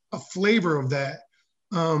got a flavor of that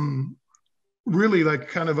really like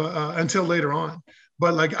kind of until later on.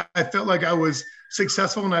 But like, I felt like I was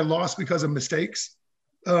successful and I lost because of mistakes.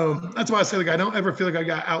 That's why I say, like, I don't ever feel like I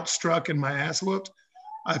got outstruck and my ass whooped.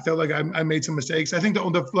 I felt like I made some mistakes. I think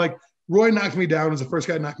like Roy knocked me down, was the first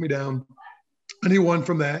guy to knock me down, and he won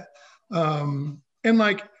from that. And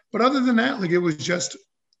like, but other than that, like, it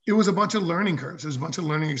was a bunch of learning curves. It was a bunch of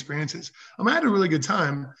learning experiences. I had a really good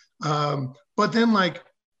time. But then like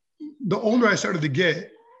the older I started to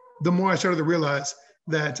get, the more I started to realize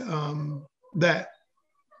that, that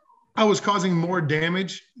I was causing more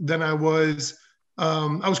damage than I was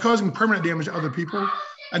causing permanent damage to other people.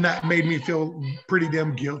 And that made me feel pretty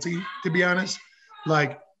damn guilty, to be honest.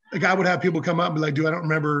 Like I would have people come up and be like, dude, I don't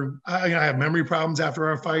remember. I have memory problems after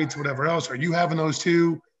our fights, whatever else. Are you having those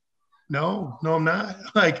too? No, I'm not.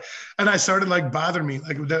 Like, and I started like bothering me.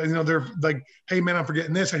 Like, they're like, hey man, I'm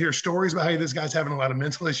forgetting this. I hear stories about, hey, this guy's having a lot of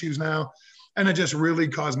mental issues now. And it just really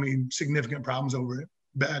caused me significant problems over it,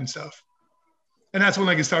 bad stuff. And that's when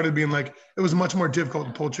like it started being like, it was much more difficult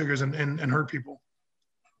to pull triggers and hurt people.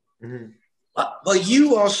 Mm-hmm. Well,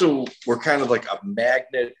 you also were kind of like a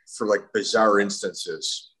magnet for like bizarre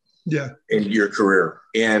instances in your career.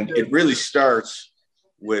 And it really starts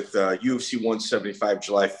with UFC 175,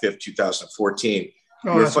 July 5th, 2014.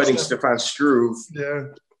 You were fighting Stefan Struve. Yeah.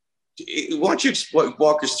 Why don't you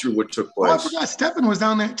walk us through what took place? Oh, I forgot Stefan was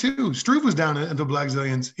down there too. Struve was down at the Black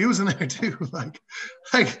Zillions. He was in there too. Like,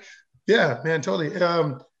 yeah, man, totally.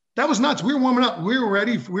 That was nuts. We were warming up. We were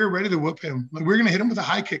ready to whoop him. Like, we were going to hit him with a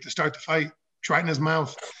high kick to start the fight, right in his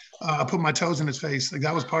mouth. I put my toes in his face. Like,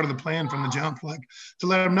 that was part of the plan from the jump, like to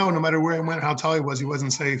let him know no matter where he went, how tall he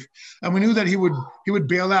wasn't safe. And we knew that he would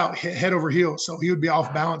bail out head over heels. So he would be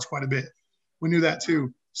off balance quite a bit. We knew that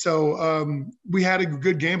too. So we had a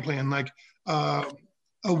good game plan, like a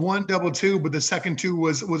 1-2-2, but the second two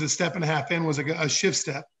was a step and a half in, was like a shift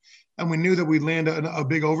step. And we knew that we'd land a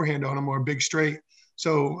big overhand on him or a big straight.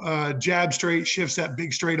 So jab straight, shift step,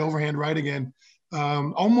 big straight, overhand right again.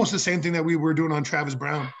 Almost the same thing that we were doing on Travis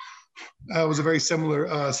Brown. It was a very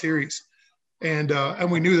similar series. And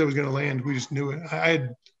we knew that it was going to land. We just knew it. I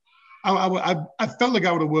felt like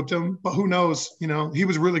I would have whooped him, but who knows? He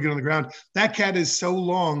was really good on the ground. That cat is so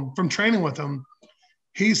long from training with him.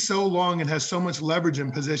 He's so long and has so much leverage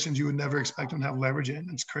in positions you would never expect him to have leverage in.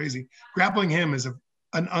 It's crazy. Grappling him is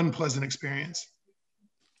an unpleasant experience.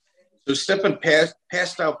 So Stefan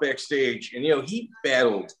passed out backstage, and he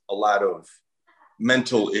battled a lot of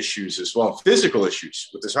mental issues as well, physical issues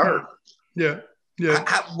with his heart. Yeah.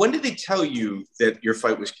 When did they tell you that your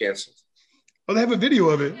fight was canceled? Well, they have a video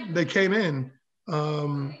of it. They came in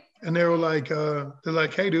and they were like,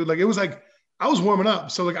 hey, dude, like, it was like, I was warming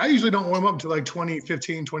up. So like, I usually don't warm up until like 20,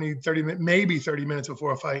 15, 20, 30 minutes, maybe 30 minutes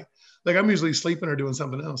before a fight. Like, I'm usually sleeping or doing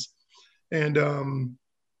something else. And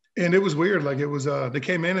it was weird. Like, it was, they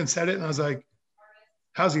came in and said it. And I was like,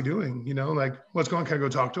 how's he doing? You know, like, what's going on? Can I go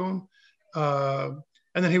talk to him?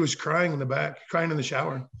 And then he was crying in the back, crying in the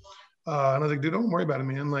shower. And I was like, dude, don't worry about it,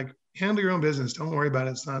 man. Like, handle your own business. Don't worry about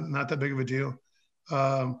it. It's not that big of a deal.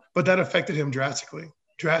 But that affected him drastically.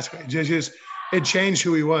 It changed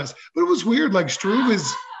who he was. But it was weird. Like, Struve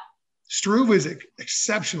is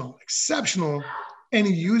exceptional, and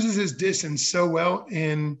he uses his distance so well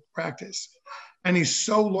in practice. And he's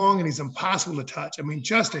so long and he's impossible to touch. I mean,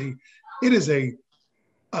 it is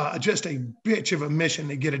just a bitch of a mission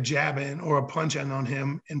to get a jab in or a punch in on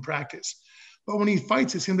him in practice. But when he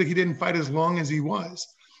fights, it seemed like he didn't fight as long as he was.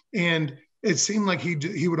 And it seemed like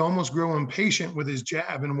he would almost grow impatient with his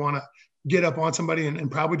jab and want to get up on somebody and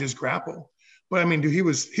probably just grapple. But I mean, dude, he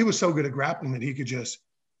was so good at grappling that he could just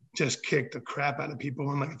kick the crap out of people.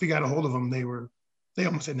 And like, if he got a hold of them, they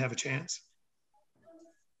almost didn't have a chance.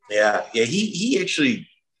 Yeah. He actually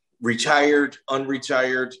retired,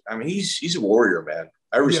 unretired. I mean, he's a warrior, man.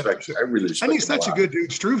 I really respect and he's such a good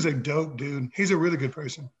dude. Struve's a dope dude. He's a really good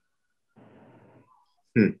person.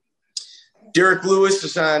 Derrick Lewis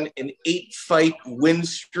is on an 8-fight win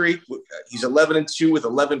streak. He's 11-2 with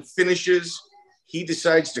 11 finishes. He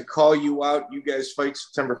decides to call you out. You guys fight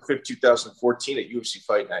September 5th, 2014 at UFC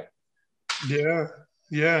Fight Night.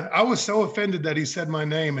 Yeah. I was so offended that he said my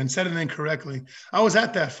name and said it incorrectly. I was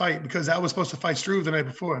at that fight because I was supposed to fight Struve the night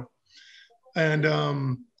before.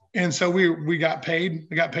 And so we got paid.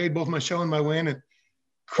 I got paid both my show and my win. And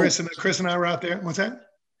Chris and I were out there. What's that?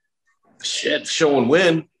 Shit, show and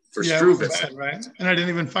win for Struve. Bad, right? And I didn't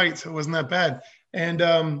even fight, so it wasn't that bad. And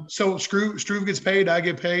so Struve gets paid, I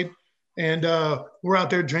get paid. And we're out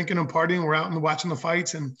there drinking and partying. We're out and watching the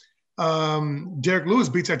fights. And Derrick Lewis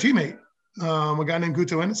beats our teammate, a guy named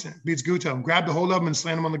Guto Innocent, beats Guto, grabbed a hold of him and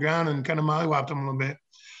slammed him on the ground and kind of mollywopped him a little bit.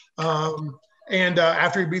 And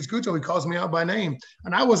after he beats Guto, he calls me out by name.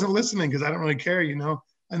 And I wasn't listening because I don't really care, you know.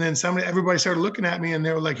 And then everybody started looking at me and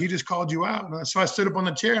they were like, he just called you out. So I stood up on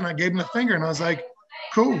the chair and I gave him the finger and I was like,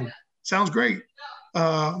 cool, sounds great.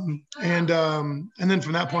 And then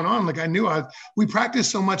from that point on, like I knew we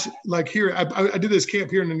practiced so much, like here, I did this camp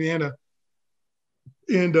here in Indiana.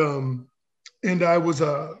 And I was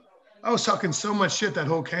talking so much shit that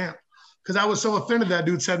whole camp because I was so offended that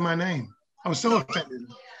dude said my name. I was so offended.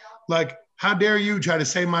 Like, how dare you try to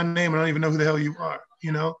say my name? I don't even know who the hell you are,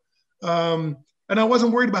 you know? And I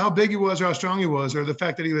wasn't worried about how big he was or how strong he was or the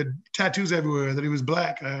fact that he had tattoos everywhere, that he was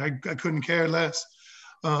black. I couldn't care less.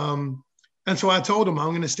 And so I told him, I'm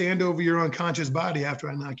going to stand over your unconscious body after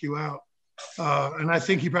I knock you out. And I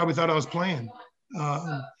think he probably thought I was playing.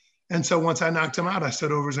 And so once I knocked him out, I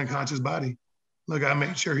stood over his unconscious body. Look, I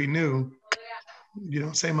made sure he knew you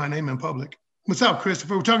don't say my name in public. What's up,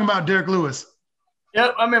 Christopher? We're talking about Derrick Lewis.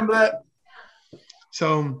 Yep, I remember that.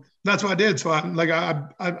 So that's what I did. So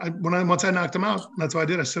once I knocked him out, that's what I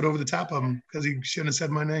did. I stood over the top of him because he shouldn't have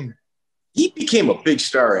said my name. He became a big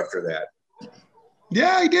star after that.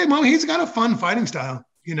 Yeah, he did. Well, he's got a fun fighting style.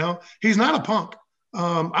 You know, he's not a punk.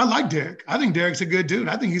 I like Derrick. I think Derrick's a good dude.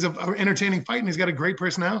 I think he's an entertaining fight and he's got a great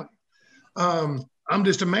personality. I'm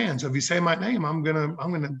just a man. So if you say my name, I'm gonna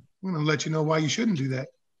let you know why you shouldn't do that.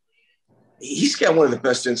 He's got one of the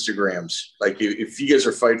best Instagrams. Like if you guys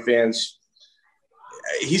are fight fans,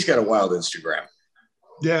 he's got a wild Instagram.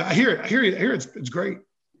 Yeah, I hear it's great.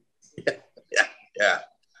 Yeah.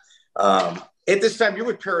 At this time, you're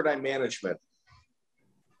with Paradigm Management.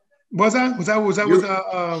 Was that with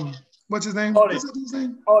what's his name? Audi. What's that dude's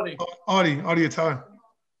name? Audi Attar.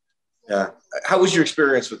 Yeah. How was your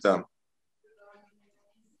experience with them?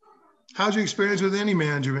 How's your experience with any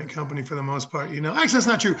management company for the most part? You know, actually, that's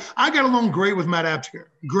not true. I got along great with Matt Apteker,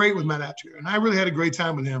 and I really had a great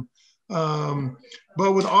time with him.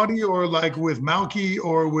 But with Audi or like with Malky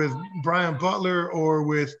or with Brian Butler or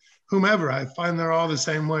with whomever, I find they're all the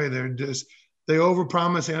same way. They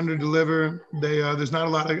overpromise, they underdeliver. There's not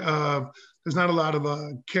a lot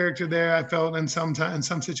of character there. I felt in some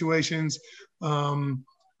situations.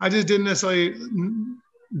 I just didn't necessarily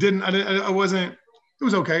I wasn't. It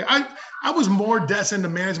was okay. I was more destined to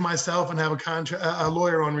manage myself and have a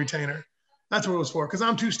lawyer on retainer. That's what it was for. Because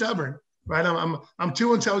I'm too stubborn, right? I'm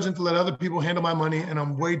too intelligent to let other people handle my money, and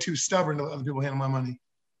I'm way too stubborn to let other people handle my money.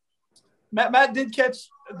 Matt did catch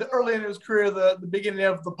early in his career the beginning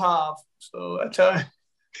of the POV. So that's how.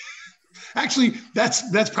 Actually,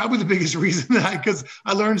 that's probably the biggest reason because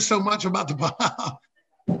I learned so much about the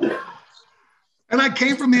POV. And I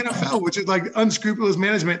came from the NFL, which is like unscrupulous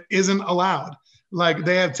management isn't allowed. Like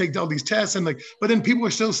they have to take all these tests but then people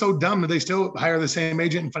are still so dumb that they still hire the same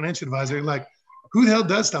agent and financial advisor. Like, who the hell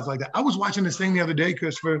does stuff like that? I was watching this thing the other day,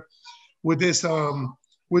 Christopher, with this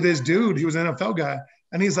dude. He was an NFL guy,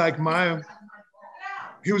 and he's like,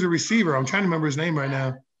 he was a receiver. I'm trying to remember his name right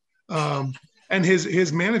now. And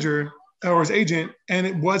his manager or his agent, and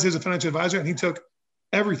it was his financial advisor, and he took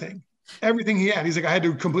everything he had. He's like, I had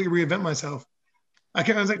to completely reinvent myself. I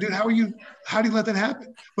was like, dude, how do you let that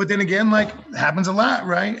happen? But then again, like, it happens a lot,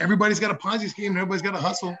 right? Everybody's got a Ponzi scheme, and everybody's got a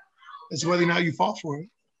hustle. It's whether or not you fall for it.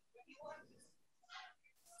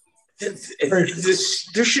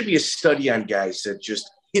 There should be a study on guys that just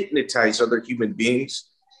hypnotize other human beings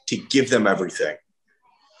to give them everything.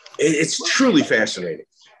 It's truly fascinating.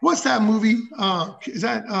 What's that movie? Is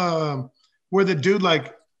that where the dude,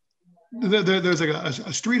 like, there's like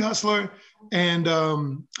a street hustler, and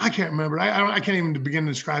I can't remember. I can't even begin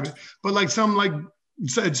to describe it. But like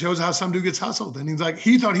it shows how some dude gets hustled, and he's like,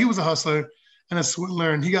 he thought he was a hustler and a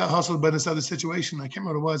swindler, and he got hustled by this other situation. I can't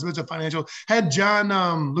remember what it was. It was a financial. Had John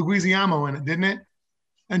Leguizamo in it, didn't it?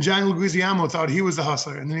 And John Leguizamo thought he was the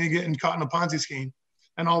hustler, and then he getting caught in a Ponzi scheme,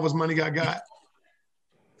 and all of his money got.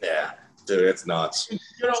 Yeah, dude, it's nuts. In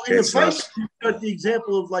the fight, you got the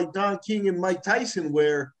example of like Don King and Mike Tyson,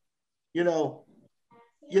 where, but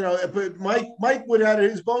Mike would have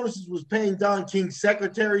his bonuses was paying Don King's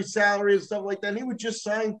secretary salary and stuff like that. And he would just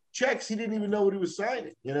sign checks. He didn't even know what he was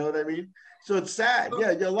signing. You know what I mean? So it's sad.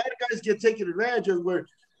 Yeah, a lot of guys get taken advantage of where,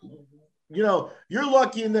 you're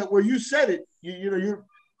lucky in that where you said it, you're a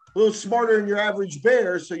little smarter than your average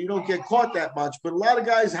bear, so you don't get caught that much. But a lot of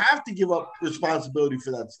guys have to give up responsibility for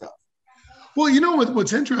that stuff. Well,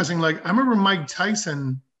 what's interesting, like I remember Mike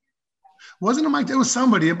Tyson, wasn't a Mike, it was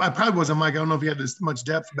somebody, I probably wasn't Mike, I don't know if he had this much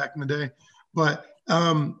depth back in the day, but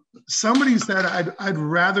somebody said I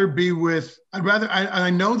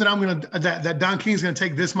know that that Don King's going to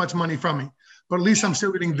take this much money from me, but at least I'm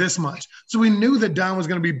still getting this much. So we knew that Don was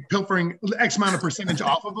going to be pilfering X amount of percentage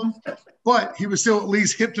off of him, but he was still at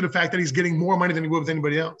least hip to the fact that he's getting more money than he would with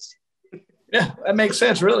anybody else. Yeah, that makes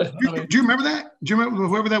sense, really. Do you remember that? Do you remember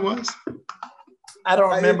whoever that was? I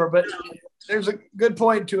don't remember, but there's a good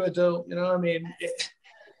point to it, though. You know what I mean?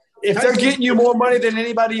 If they're getting you more money than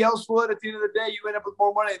anybody else would, at the end of the day, you end up with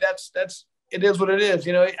more money. It is what it is.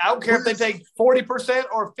 I don't care if they take 40%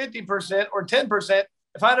 or 50% or 10%.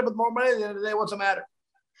 If I end up with more money at the end of the day, what's the matter?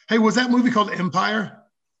 Hey, was that movie called Empire?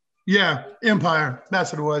 Yeah, Empire.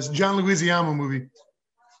 That's what it was. John Leguizamo movie.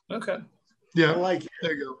 Okay. Yeah. I like it.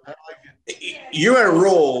 There you go. I like it. You're on a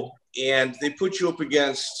roll, and they put you up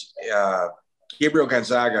against Gabriel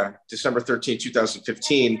Gonzaga, December 13,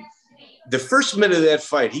 2015. The first minute of that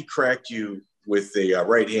fight, he cracked you with the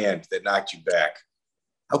right hand that knocked you back.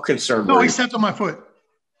 How concerned were you? No, he stepped on my foot.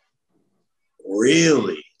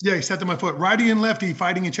 Really? Yeah, he stepped on my foot. Righty and lefty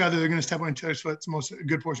fighting each other. They're going to step on each other's foot. It's the most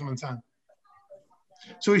good portion of the time.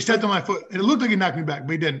 So he stepped on my foot. It looked like he knocked me back,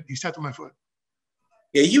 but he didn't. He stepped on my foot.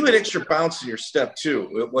 Yeah, you had extra bounce in your step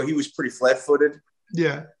too. Well, he was pretty flat-footed.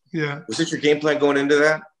 Yeah, yeah. Was this your game plan going into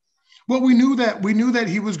that? Well, we knew that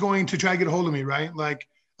he was going to try to get a hold of me, right? Like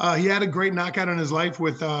he had a great knockout in his life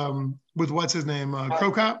with what's his name,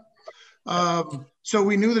 Crow Cop. So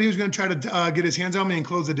we knew that he was going to try to get his hands on me and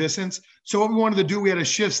close the distance. So what we wanted to do, we had a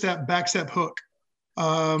shift step, back step hook.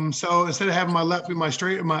 So instead of having my left with my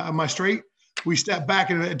straight, we step back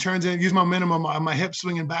and it turns in, use my minimum on my hip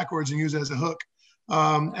swinging backwards and use it as a hook.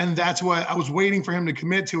 And that's what I was waiting for him to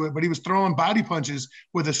commit to it, but he was throwing body punches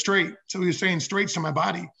with a straight. So he was saying straights to my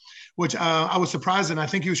body, which I was surprised. And I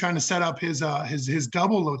think he was trying to set up his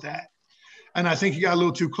double with that. And I think he got a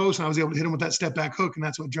little too close and I was able to hit him with that step back hook. And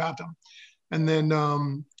that's what dropped him. And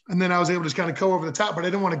then I was able to just kind of go over the top, but I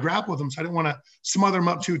didn't want to grapple with him. So I didn't want to smother him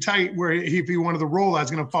up too tight where if he wanted to roll, I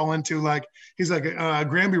was going to fall into like, he's like a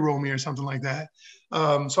Granby roll me or something like that.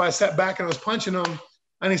 So I sat back and I was punching him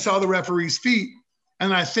and he saw the referee's feet.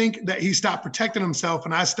 And I think that he stopped protecting himself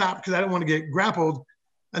and I stopped because I didn't want to get grappled.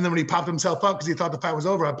 And then when he popped himself up because he thought the fight was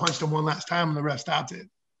over, I punched him one last time and the ref stopped it.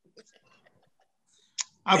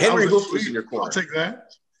 Henry Hooft was in your corner. I'll take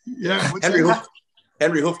that. Yeah.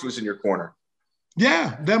 Henry Hooft was in your corner.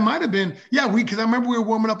 Yeah, that might have been. Yeah, because I remember we were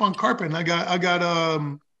warming up on carpet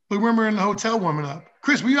and we remember in the hotel warming up.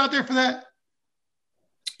 Chris, were you out there for that?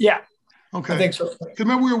 Yeah. Okay. I think so. Because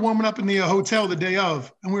remember we were warming up in the hotel the day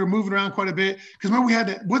of and we were moving around quite a bit. Because remember we had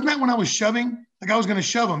to, wasn't that when I was shoving? Like I was going to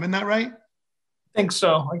shove him. Isn't that right? I think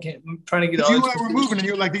so. I'm trying to get all. You were moving and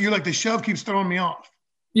you're like the shove keeps throwing me off.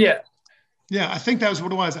 Yeah. Yeah, I think that was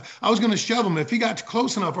what it was. I was going to shove him. If he got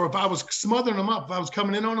close enough or if I was smothering him up, if I was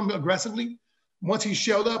coming in on him aggressively, once he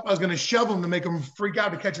showed up, I was going to shove him to make him freak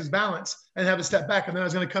out to catch his balance and have a step back. And then I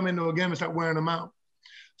was going to come into a game and start wearing him out.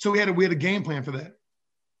 So we had a game plan for that.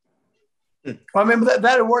 I remember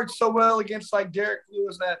that it worked so well against like Derek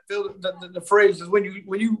Lewis and that the phrase is when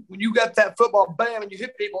you got that football, bam, and you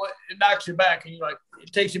hit people, it knocks you back and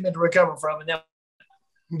it takes you a minute to recover from. And then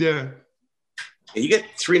Yeah. And you get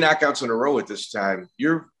 3 knockouts in a row at this time.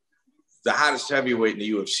 You're the hottest heavyweight in the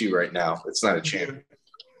UFC right now. It's not a champion.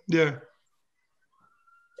 Yeah.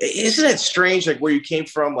 Isn't it strange, like where you came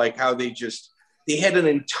from, like how they had an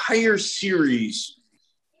entire series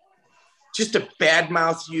just to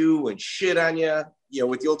badmouth you and shit on you,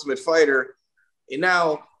 with the Ultimate Fighter. And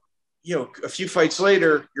now, a few fights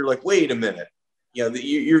later, you're like, wait a minute.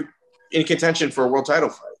 You're in contention for a world title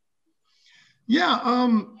fight. Yeah.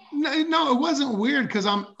 No, it wasn't weird because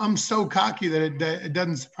I'm so cocky that it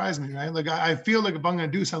doesn't surprise me, right? Like I feel like if I'm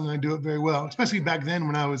going to do something, I do it very well, especially back then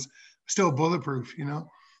when I was still bulletproof,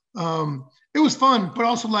 It was fun, but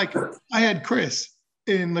also like I had Chris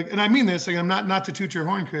and I mean this, like I'm not to toot your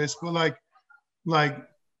horn, Chris, but like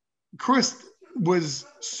Chris was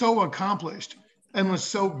so accomplished and was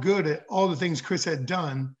so good at all the things Chris had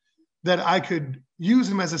done that I could use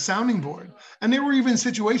him as a sounding board. And there were even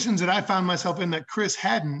situations that I found myself in that Chris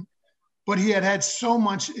hadn't, but he had so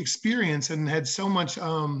much experience and had so much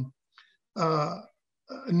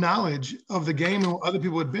knowledge of the game and what other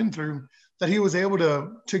people had been through that he was able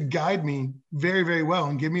to guide me very, very well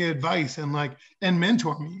and give me advice and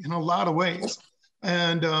mentor me in a lot of ways.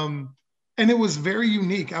 And it was very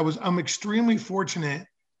unique. I'm extremely fortunate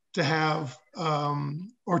to have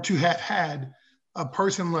had a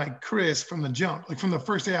person like Chris from the jump, like from the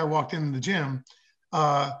first day I walked into the gym,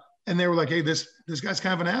 and they were like, hey, this guy's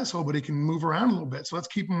kind of an asshole, but he can move around a little bit. So let's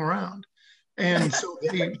keep him around. And so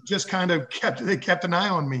they just kind of kept an eye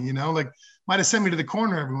on me, like might have sent me to the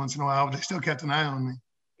corner every once in a while, but they still kept an eye on me.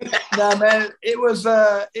 No, man, it was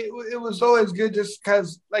always good just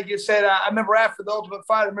because, like you said, I remember after the Ultimate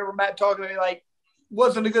Fight, I remember Matt talking to me like,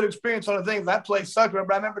 wasn't a good experience on the thing. That place sucked.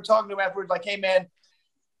 But I remember talking to him afterwards, like, hey, man,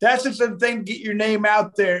 that's just the thing to get your name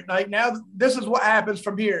out there. Like now, this is what happens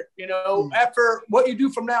from here. After what you do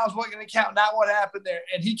from now is what's going to count, not what happened there.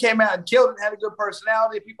 And he came out and killed it, had a good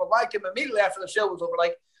personality. People liked him immediately after the show was over.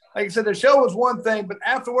 Like I said, the show was one thing, but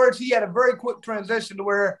afterwards he had a very quick transition to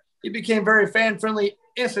where he became very fan friendly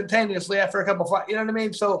instantaneously after a couple of fights. You know what I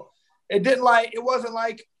mean? So it wasn't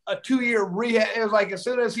like a 2-year rehab. It was like as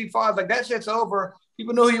soon as he fought, like that shit's over.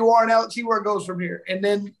 People know who you are now. Let's see where it goes from here. And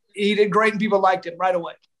then he did great, and people liked him right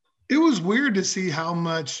away. It was weird to see how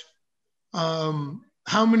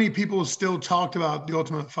many people still talked about the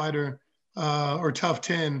Ultimate Fighter or Tough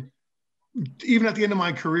 10, even at the end of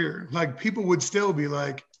my career. Like people would still be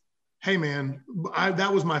like, hey man,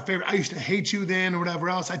 that was my favorite. I used to hate you then or whatever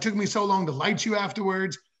else. It took me so long to like you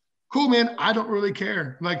afterwards. Cool, man. I don't really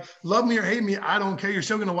care. Like love me or hate me, I don't care. You're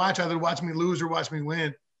still going to either watch me lose or watch me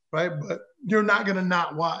win. Right. But you're not going to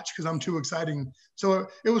not watch because I'm too exciting. So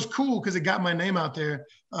it was cool because it got my name out there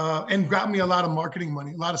and got me a lot of marketing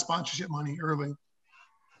money, a lot of sponsorship money early.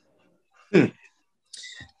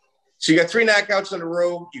 So you got 3 knockouts in a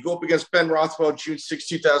row. You go up against Ben Rothwell, June 6,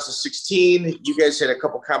 2016. You guys had a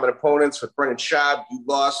couple common opponents with Brendan Schaub. You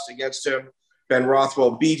lost against him. Ben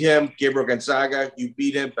Rothwell beat him. Gabriel Gonzaga, you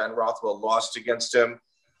beat him. Ben Rothwell lost against him.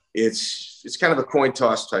 It's kind of a coin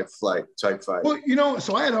toss type fight. Well,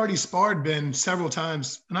 so I had already sparred Ben several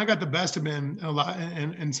times, and I got the best of Ben a lot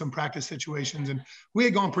in some practice situations, and we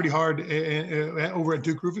had gone pretty hard over at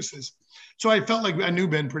Duke Rufus's. So I felt like I knew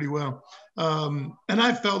Ben pretty well, and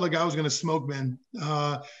I felt like I was going to smoke Ben,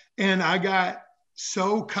 and I got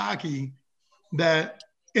so cocky that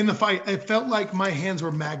in the fight, it felt like my hands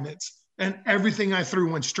were magnets. And everything I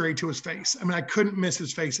threw went straight to his face. I mean, I couldn't miss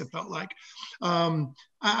his face, it felt like.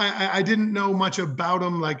 I didn't know much about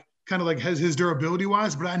him, like kind of like his durability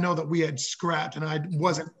wise, but I know that we had scrapped and I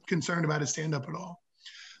wasn't concerned about his stand-up at all.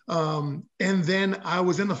 And then I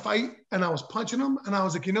was in the fight and I was punching him and I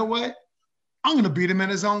was like, you know what? I'm going to beat him in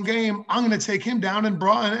his own game. I'm going to take him down and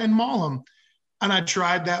maul him. And I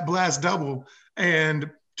tried that blast double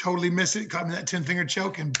and totally missed it. Caught me that 10-finger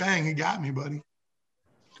choke and bang, he got me, buddy.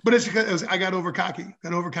 But it's because I got over cocky,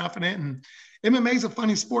 got overconfident, and MMA is a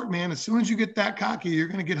funny sport, man. As soon as you get that cocky, you're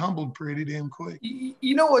going to get humbled pretty damn quick.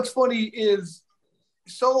 You know what's funny is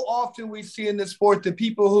so often we see in this sport the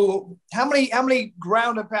people who how many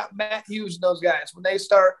ground and pound Matt Hughes and those guys when they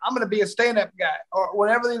start, I'm going to be a stand-up guy, or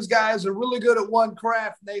whenever these guys are really good at one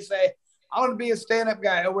craft and they say, I want to be a stand-up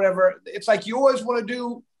guy or whatever. It's like you always want to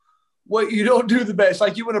do what you don't do the best.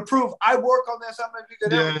 Like you want to prove, I work on this, I'm going to be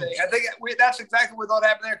good at everything. I think that's exactly what thought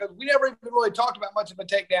happened there because we never even really talked about much of a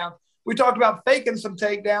takedown. We talked about faking some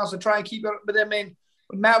takedowns to try and keep it. But I mean,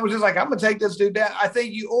 Matt was just like, I'm going to take this dude down. I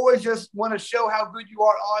think you always just want to show how good you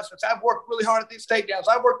are on offense. I've worked really hard at these takedowns.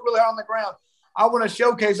 I've worked really hard on the ground. I want to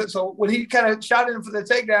showcase it. So when he kind of shot in for the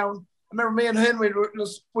takedown, I remember me and him,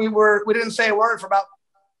 we didn't say a word for about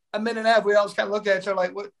a minute and a half, we all kind of looked at each other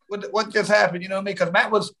like, what just happened? You know what I mean? Because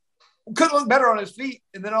Matt couldn't look better on his feet.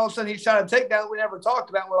 And then all of a sudden he shot a takedown we never talked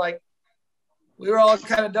about. We were all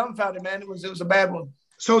kind of dumbfounded, man. It was a bad one.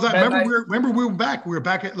 So remember we were back. We were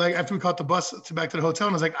back at like after we caught the bus back to the hotel,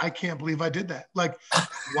 and I was like, I can't believe I did that. Like,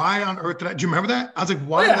 why on earth did I? Do you remember that? I was like,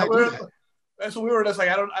 why did I do that? That's what we were just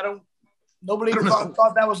like. Nobody even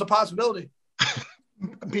thought that was a possibility.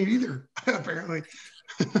 Me neither, apparently.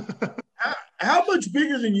 How much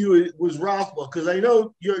bigger than you was Rothwell? Because I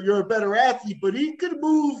know you're a better athlete, but he could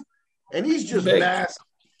move, and he's just massive.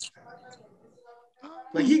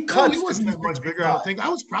 Like he cuts. He wasn't that much bigger. I think I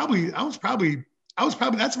was probably.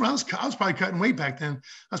 That's when I was probably cutting weight back then.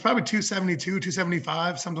 I was probably 272,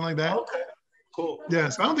 275, something like that. Okay, cool. Yeah,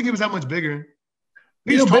 so I don't think he was that much bigger.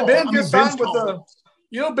 Ben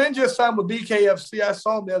just signed with BKFC. I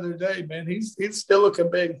saw him the other day, man. He's still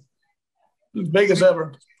looking big. He's big as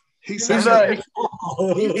ever. He's fighting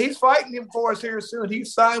him for us here soon.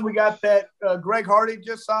 He's signed. We got that Greg Hardy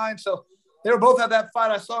just signed. So they were both at that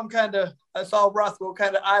fight. I saw Rothwell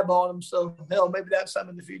kind of eyeballing him. So hell, maybe that's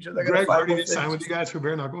something in the future. They're Greg Hardy did sign with you guys for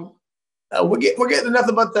bare knuckle. We're getting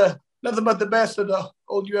nothing but the best of the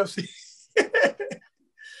old UFC.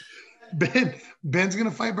 Ben's gonna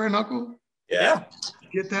fight bare knuckle. Yeah.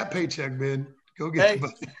 Get that paycheck, Ben. Go get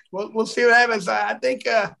it. We'll see what happens. I think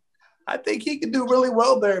he can do really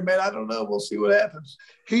well there, man. I don't know. We'll see what happens.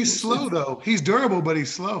 He's slow though. He's durable, but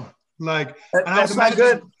he's slow. Like that's not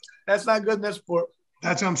good. That's not good in this sport.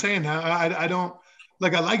 That's what I'm saying. I don't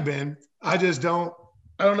like. I like Ben. I just don't.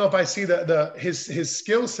 I don't know if I see his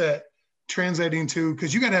skill set translating to,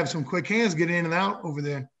 because you got to have some quick hands, get in and out over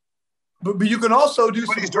there. But you can also do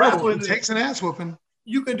some grappling. He takes an ass whooping.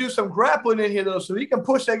 You can do some grappling in here though, so he can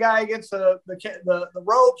push that guy against the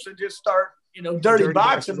ropes and just start dirty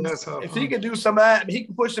boxing. If he can do some of that, he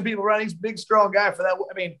can push the people around. He's a big, strong guy for that.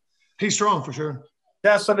 I mean, he's strong for sure.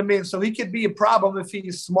 That's what I mean. So he could be a problem if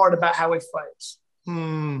he's smart about how he fights. I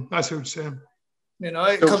see what you're saying.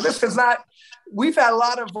 Because this is not – we've had a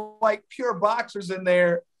lot of, like, pure boxers in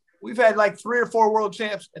there. We've had, like, 3 or 4 world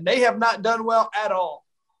champs, and they have not done well at all.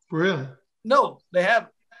 Really? No, they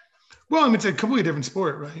haven't. Well, I mean, it's a completely different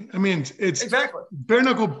sport, right? I mean, it's – exactly. Bare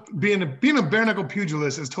knuckle – being a bare knuckle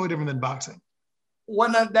pugilist is totally different than boxing.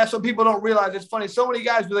 That's what people don't realize. It's funny. So many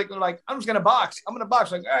guys be like, I'm just going to box. I'm going to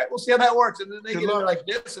box. Like, all right, we'll see how that works. And then they get in there like,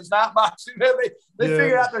 this is not boxing. They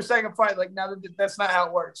figure out their second fight. Like, no, that's not how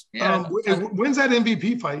it works. Yeah. When's that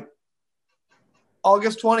MVP fight?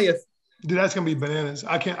 August 20th. Dude, that's going to be bananas.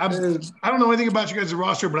 I don't know anything about you guys'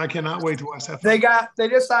 roster, but I cannot wait to watch that fight. They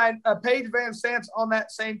just signed Paige Van Zant on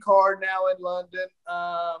that same card now in London.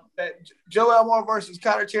 Joe Elmore versus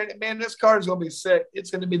Connor Tierney. Man, this card is going to be sick.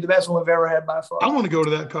 It's going to be the best one we've ever had by far. I want to go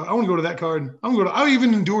to that card. I'll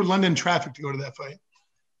even endure London traffic to go to that fight.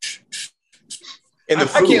 I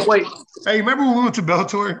can't wait. Hey, remember when we went to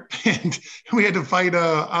Bellator and we had to fight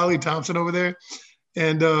Ali Thompson over there?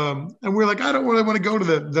 And we're like, I don't really want to go to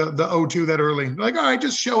the O2 that early. We're like, all right,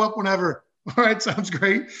 just show up whenever. All right, sounds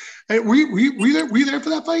great. Hey, were you there for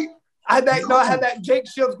that fight? I had that Jake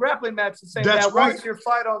Shields grappling match the same day. That's right. Watched your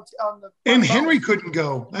fight on the. And Henry couldn't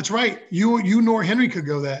go. That's right. You nor Henry could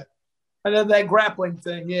go that. And then that grappling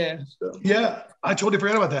thing, yeah. So. Yeah, I totally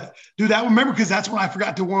forgot about that, dude. I remember because that's when I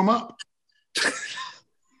forgot to warm up.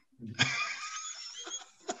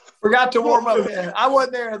 Forgot to warm up. Yeah. I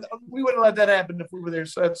wasn't there. We wouldn't let that happen if we were there.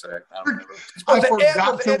 So that's right. I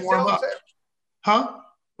forgot to warm up. Huh?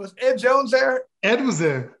 Was Ed Jones there? Ed was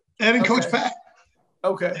there. Ed and Coach Pat.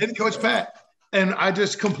 Okay. Ed and Coach Pat. And I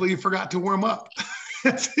just completely forgot to warm up.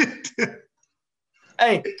 That's it.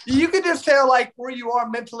 Hey, you can just tell like where you are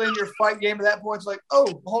mentally in your fight game at that point. It's like,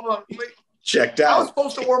 oh, hold on. Wait. Checked out. I was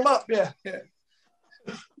supposed to warm up. Yeah.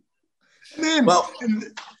 Man,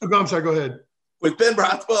 I'm sorry. Go ahead. With Ben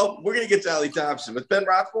Rothwell, we're going to get to Ali Thompson. With Ben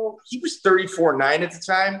Rothwell, he was 34-9 at the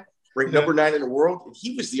time, ranked number 9 in the world, and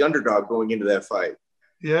he was the underdog going into that fight.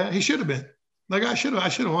 Yeah, he should have been. Like, I should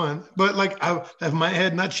have won. But, like, if my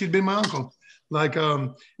head nuts, she'd been my uncle. Like,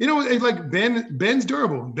 like Ben's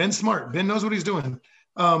durable. Ben's smart. Ben knows what he's doing.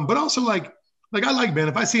 But also, like I like Ben.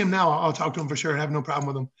 If I see him now, I'll talk to him for sure and have no problem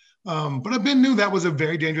with him. But Ben knew that was a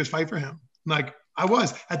very dangerous fight for him. Like, I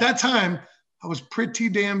was. At that time, I was pretty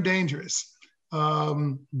damn dangerous.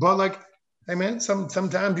 But like, hey man,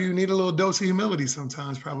 sometimes you need a little dose of humility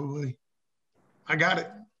sometimes, probably. I got it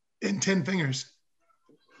in 10 fingers.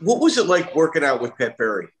 What was it like working out with Pat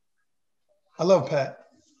Barry? I love Pat.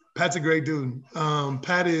 Pat's a great dude.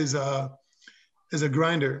 Pat is a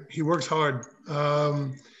grinder. He works hard.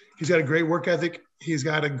 He's got a great work ethic. He's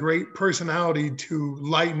got a great personality to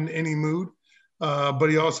lighten any mood. but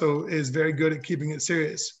he also is very good at keeping it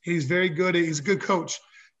serious. He's a good coach.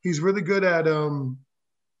 He's really good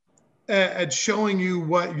at showing you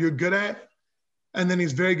what you're good at, and then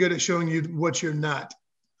he's very good at showing you what you're not.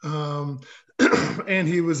 And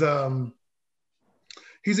he's a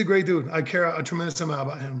great dude. I care a tremendous amount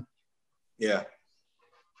about him. Yeah.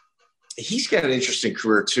 He's got an interesting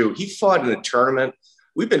career too. He fought in a tournament.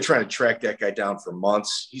 We've been trying to track that guy down for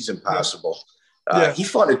months. He's impossible. Yeah. He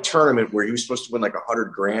fought a tournament where he was supposed to win like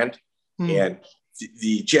 $100,000, and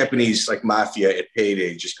the Japanese like mafia at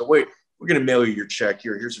payday just go, wait, we're going to mail you your check.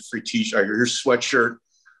 Here's a free t-shirt, here's a sweatshirt.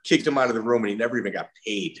 Kicked him out of the room, and he never even got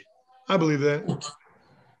paid. I believe that.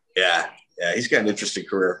 Yeah, he's got an interesting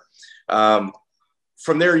career.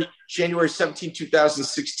 From there, January 17,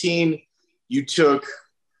 2016, you took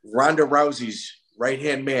Ronda Rousey's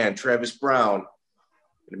right-hand man, Travis Browne,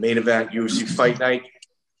 in the main event, UFC Fight Night.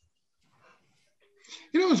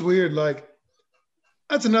 You know, it's weird. Like,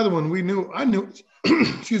 that's another one I knew,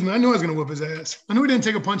 excuse me, I knew I was going to whoop his ass. I knew he didn't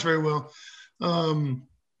take a punch very well.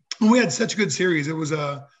 We had such a good series. It was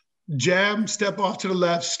a jab, step off to the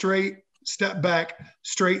left, straight, step back,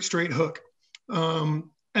 straight hook.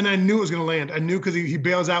 And I knew it was going to land. I knew because he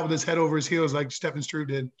bails out with his head over his heels like Stephen Struve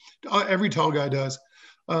did. Every tall guy does.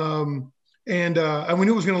 And we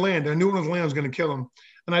knew it was going to land. I knew it was going to land. I was going to kill him.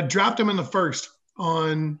 And I dropped him in the first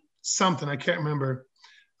on something. I can't remember.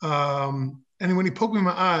 And when he poked me in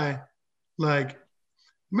my eye, remember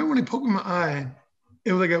when he poked me in my eye,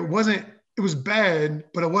 it was like it was bad,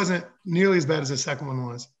 but it wasn't nearly as bad as the second one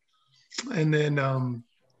was. And then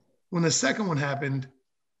when the second one happened,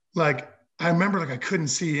 I remember I couldn't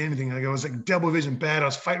see anything. I was double vision bad. I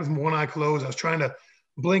was fighting with one eye closed. I was trying to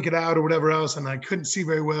blink it out or whatever else, and I couldn't see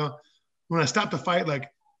very well. When I stopped the fight,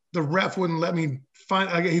 the ref wouldn't let me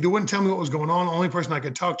he wouldn't tell me what was going on. The only person I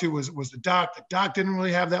could talk to was the doc. The doc didn't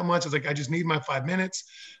really have that much. I was like, I just need my 5 minutes.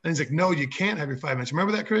 And he's like, no, you can't have your 5 minutes.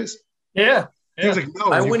 Remember that, Chris? Yeah. He was like, no.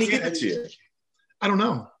 Why wouldn't he give it to you? I don't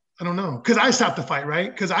know. Because I stopped the fight, right?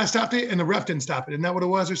 Because I stopped it and the ref didn't stop it. Isn't that what it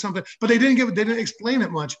was or something? But they didn't explain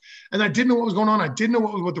it much. And I didn't know what was going on. I didn't know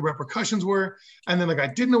what the repercussions were. And then I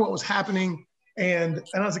didn't know what was happening. And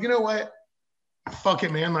I was like, you know what? Fuck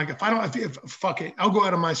it, man. Fuck it. I'll go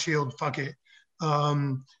out of my shield. Fuck it.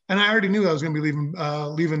 And I already knew I was going to be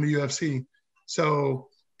leaving the UFC. So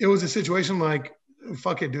it was a situation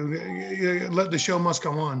fuck it, dude. The show must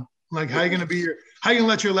go on. How you going to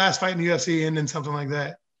let your last fight in the UFC end in something like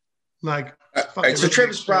that? All right, so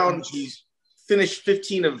Travis Browne, he's finished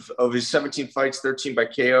 15 of his 17 fights, 13 by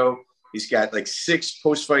KO. He's got 6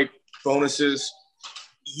 post-fight bonuses.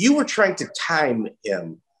 You were trying to time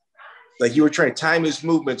him. You were trying to time his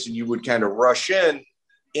movements, and you would kind of rush in,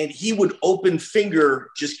 and he would open finger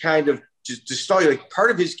just kind of to stall you.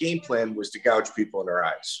 Part of his game plan was to gouge people in their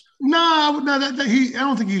eyes. No, I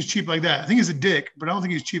don't think he's cheap like that. I think he's a dick, but I don't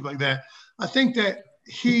think he's cheap like that. I think that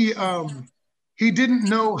he didn't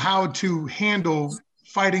know how to handle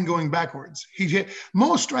fighting going backwards.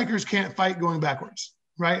 Most strikers can't fight going backwards,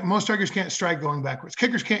 right? Most strikers can't strike going backwards.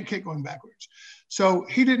 Kickers can't kick going backwards. So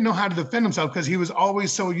he didn't know how to defend himself because he was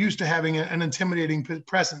always so used to having an intimidating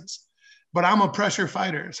presence. But I'm a pressure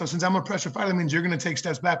fighter. So since I'm a pressure fighter, that means you're going to take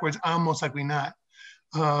steps backwards. I'm most likely not.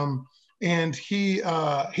 And he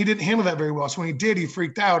didn't handle that very well. So when he did, he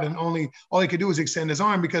freaked out, and all he could do was extend his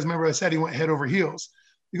arm because remember I said he went head over heels.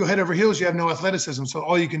 You go head over heels, you have no athleticism. So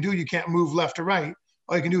all you can do, you can't move left or right.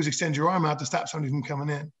 All you can do is extend your arm out to stop somebody from coming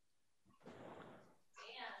in.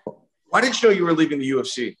 Why didn't you know you were leaving the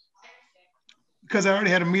UFC? Because I already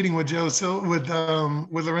had a meeting with with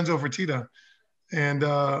Lorenzo Fertitta. And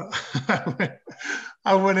I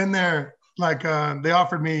went in there, they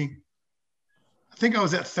offered me, I think I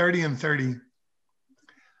was at 30-30.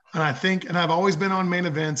 And I've always been on main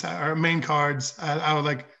events or main cards.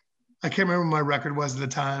 I can't remember what my record was at the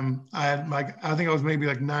time. I had I think I was maybe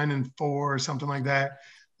 9-4 or something like that.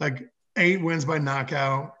 8 wins by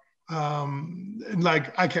knockout. I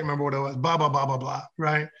can't remember what it was. Blah, blah, blah, blah, blah.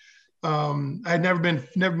 Right. I'd never been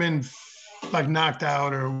knocked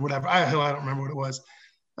out or whatever. I don't remember what it was.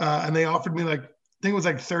 And they offered me I think it was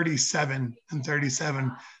 37 and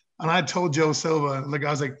 37. And I told Joe Silva, I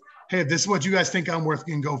was like, hey, if this is what you guys think I'm worth,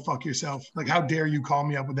 you can go fuck yourself. How dare you call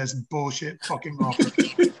me up with this bullshit fucking offer?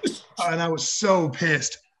 And I was so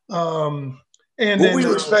pissed. And what were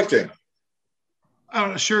you expecting? I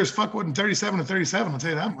don't know, sure as fuck wasn't 37 to 37. I'll tell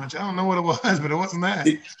you that much. I don't know what it was, but it wasn't that.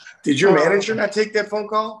 Did your manager not take that phone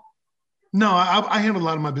call? No, I handled a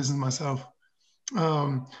lot of my business myself.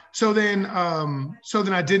 So then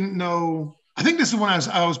I didn't know. I think this is when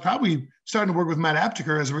I was probably starting to work with Matt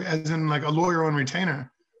Apteker as in a lawyer on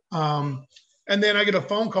retainer. And then I get a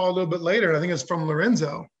phone call a little bit later, and I think it's from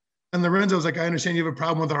Lorenzo. And Lorenzo's like, I understand you have a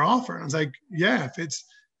problem with our offer. And I was like, yeah, if it's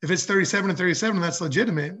 37 and 37, that's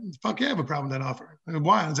legitimate. Fuck yeah, I have a problem with that offer. And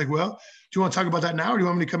why? I was like, well, do you want to talk about that now, or do you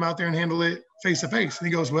want me to come out there and handle it face to face? And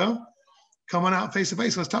he goes, well, come on out face to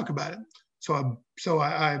face. Let's talk about it. So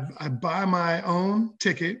I buy my own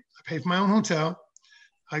ticket. I pay for my own hotel.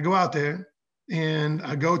 I go out there and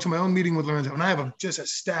I go to my own meeting with Lorenzo, and I have just a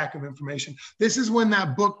stack of information. This is when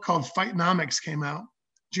that book called Fightnomics came out.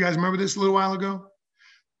 Do you guys remember this a little while ago?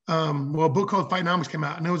 Well, a book called Fightnomics came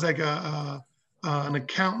out, and it was like an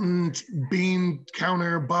accountant, bean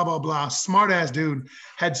counter, blah, blah, blah. Smart ass dude,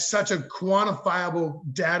 had such a quantifiable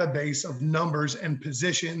database of numbers and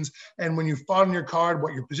positions. And when you fought on your card,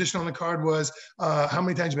 what your position on the card was, how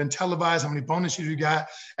many times you've been televised, how many bonuses you got,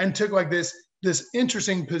 and took like this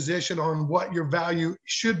interesting position on what your value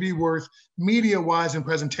should be worth media-wise and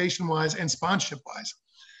presentation-wise and sponsorship-wise.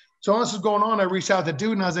 So all this is going on, I reached out to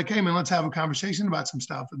dude and I was like, hey man, let's have a conversation about some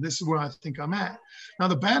stuff. And this is where I think I'm at. Now,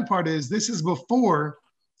 the bad part is this is before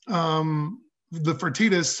the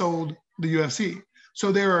Fertittas sold the UFC.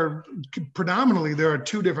 So there are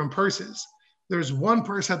two different purses. There's one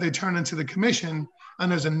purse that they turn into the commission,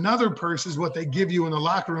 and there's another purse is what they give you in the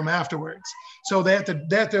locker room afterwards. So they have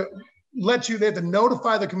to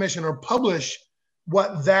notify the commission or publish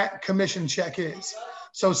what that commission check is.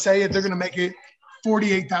 So say if they're going to make it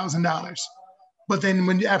 $48,000, but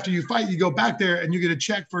then after you fight, you go back there and you get a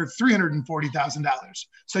check for $340,000.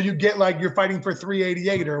 So you get like you're fighting for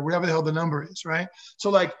 388 or whatever the hell the number is, right?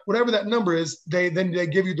 So like whatever that number is, they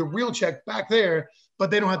give you the real check back there,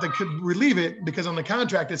 but they don't have to relieve it because on the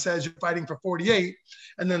contract it says you're fighting for 48,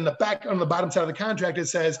 and then on the bottom side of the contract it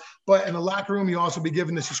says, but in the locker room you also be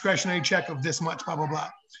given this discretionary check of this much, blah blah blah.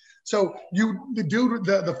 So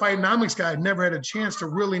the Fightnomics guy never had a chance to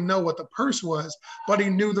really know what the purse was, but he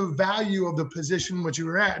knew the value of the position which you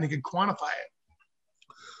were at, and he could quantify it.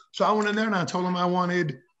 So I went in there and I told him I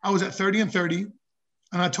was at 30 and 30,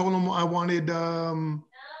 and I told him I wanted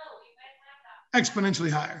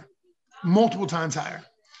exponentially higher, multiple times higher.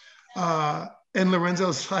 And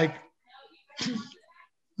Lorenzo's like,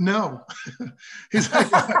 no. He's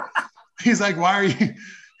like, why are you?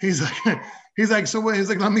 He's like, so what? He's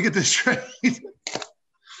like, let me get this straight.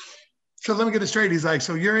 So let me get this straight. He's like,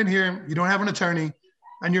 so you're in here, you don't have an attorney,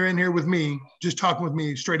 and you're in here with me, just talking with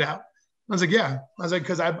me straight out. I was like, yeah. I was like,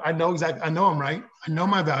 because I know I'm right. I know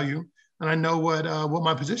my value, and I know what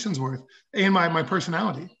my position's worth and my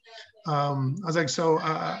personality. I was like, so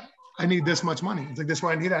I need this much money. It's like, that's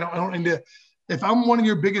what I need. I don't need to. If I'm one of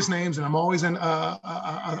your biggest names and I'm always I'm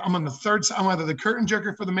on the third side, I'm either the curtain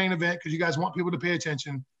jerker for the main event because you guys want people to pay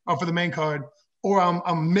attention, or for the main card, or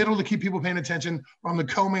I'm middle to keep people paying attention, or I'm the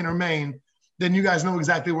co-main or main, then you guys know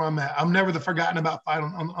exactly where I'm at. I'm never the forgotten about fight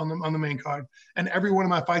on the main card. And every one of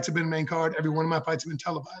my fights have been main card. Every one of my fights have been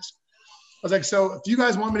televised. I was like, so if you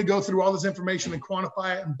guys want me to go through all this information and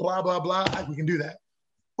quantify it and blah, blah, blah, we can do that.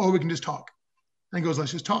 Or we can just talk. And he goes,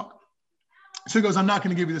 let's just talk. So he goes, I'm not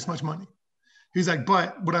going to give you this much money. He's like,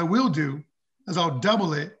 but what I will do is I'll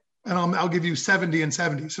double it, and I'll give you 70 and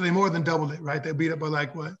 70. So they more than doubled it, right? They beat it by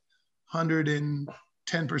like what, 110%,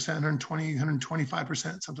 120,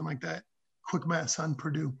 125%, something like that. Quick math, son,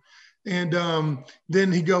 Purdue. And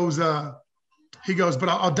then he goes, but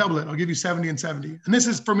I'll double it. I'll give you 70 and 70. And this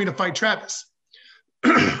is for me to fight Travis.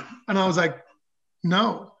 And I was like,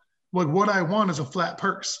 no, like what I want is a flat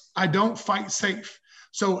purse. I don't fight safe.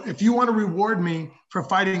 So if you want to reward me for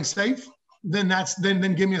fighting safe, then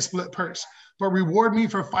give me a split purse. But reward me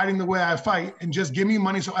for fighting the way I fight, and just give me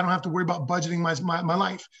money so I don't have to worry about budgeting my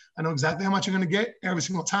life. I know exactly how much I'm going to get every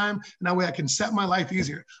single time, and that way I can set my life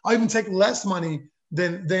easier. I'll even take less money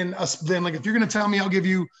than like if you're going to tell me I'll give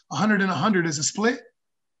you 100 and 100 as a split.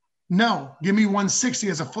 No, give me 160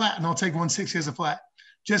 as a flat, and I'll take 160 as a flat,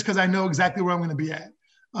 just because I know exactly where I'm going to be at.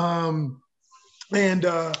 And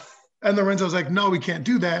Lorenzo's like, no, we can't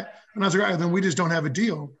do that. And I was like, all right, then we just don't have a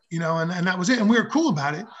deal, and that was it. And we were cool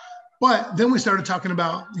about it. But then we started talking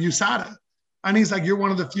about USADA. And he's like, you're one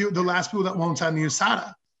of the last people that won't sign the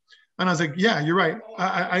USADA. And I was like, yeah, you're right.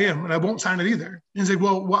 I am. And I won't sign it either. And he's like,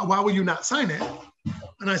 well, why will you not sign it?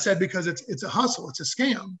 And I said, because it's a hustle. It's a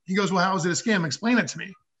scam. He goes, well, how is it a scam? Explain it to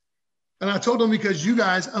me. And I told him, because you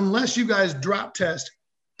guys, unless you guys drop test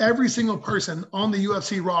every single person on the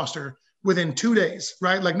UFC roster within 2 days,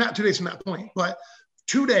 right? Like not 2 days from that point, but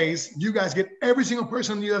 2 days, you guys get every single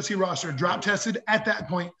person on the UFC roster drop tested at that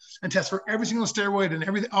point and test for every single steroid and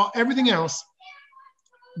everything else,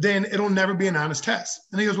 then it'll never be an honest test.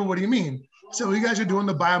 And he goes, well, what do you mean? So you guys are doing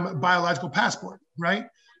the biological passport, right?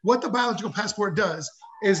 What the biological passport does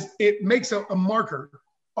is it makes a marker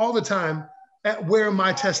all the time at where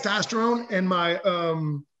my testosterone and my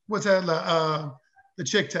what's that the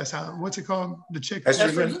chick test, what's it called? The chick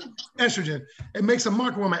estrogen. It makes a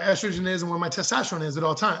marker where my estrogen is and where my testosterone is at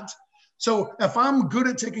all times. So if I'm good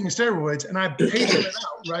at taking steroids and I pace it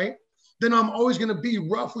out, right, then I'm always going to be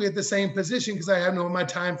roughly at the same position because I have my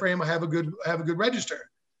time frame. I have a good register.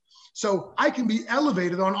 So I can be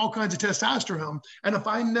elevated on all kinds of testosterone. And if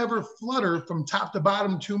I never flutter from top to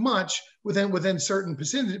bottom too much within certain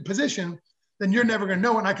position, then you're never going to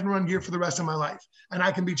know, and I can run gear for the rest of my life. And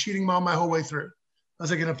I can be cheating mom my whole way through. I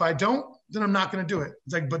was like, and if I don't, then I'm not going to do it.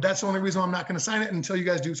 It's like, but that's the only reason I'm not going to sign it until you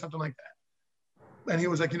guys do something like that. And he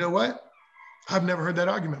was like, you know what? I've never heard that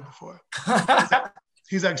argument before.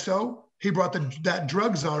 He's like, so he brought that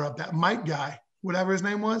drug czar up, that Mike guy, whatever his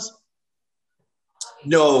name was.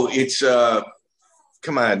 No, it's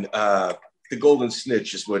come on, the Golden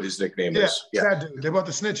Snitch is what his nickname is. Yeah, that dude. They brought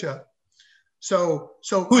the snitch up. So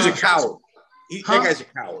who's a coward? That guy's a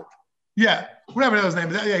coward. Yeah, whatever his name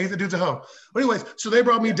is. Yeah, he's the dude's a hoe. But anyways, so they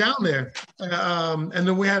brought me down there, and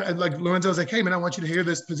then we had like Lorenzo was like, hey man, I want you to hear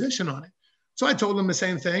this position on it. So I told him the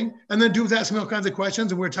same thing, and then dude was asking me all kinds of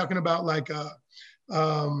questions, and we were talking about like.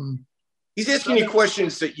 He's asking you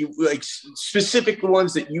questions that you like, specific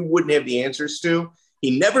ones that you wouldn't have the answers to.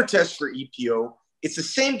 He never tests for EPO. It's the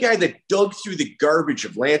same guy that dug through the garbage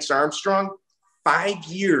of Lance Armstrong 5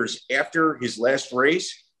 years after his last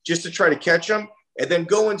race just to try to catch him, and then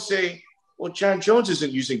go and say, well, John Jones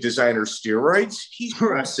isn't using designer steroids. He's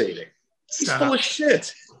pulsating. He's full of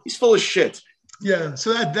shit. He's full of shit. Yeah,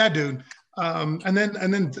 so that dude.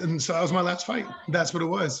 And so that was my last fight. That's what it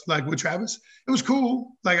was. Like with Travis, it was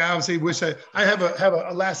cool. Like I obviously wish I have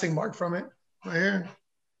a lasting mark from it right here.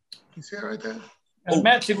 You see it right there? And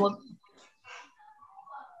matching one.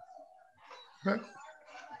 Right.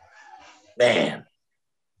 Man.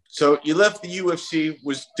 So you left the UFC.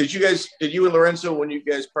 Did you and Lorenzo, when you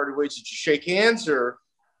guys parted ways, did you shake hands, or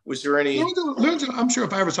was there any? Lorenzo, I'm sure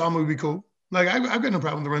if I ever saw him, it would be cool. Like I've got no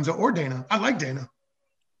problem with Lorenzo or Dana. I like Dana.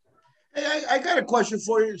 Hey, I got a question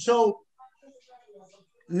for you. So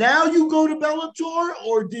now you go to Bellator,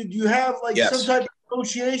 or did you have some type of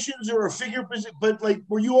negotiations or a figure position? But like,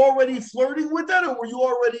 were you already flirting with that, or were you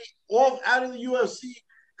already out of the UFC?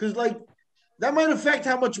 Because like that might affect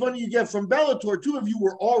how much money you get from Bellator too if you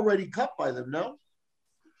were already cut by them. No.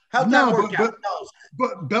 How'd that work out?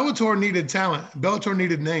 But Bellator needed talent. Bellator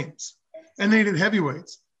needed names, and they needed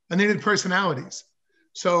heavyweights, and they needed personalities.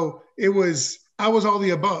 So I was all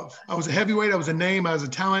the above. I was a heavyweight. I was a name. I was a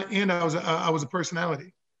talent, and I was a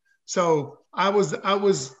personality. So I was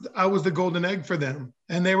the golden egg for them,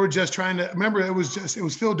 and they were just trying to remember. It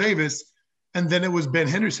was Phil Davis, and then it was Ben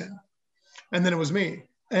Henderson, and then it was me.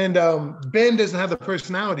 And Ben doesn't have the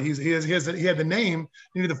personality. He had the name.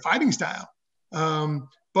 He needed the fighting style. He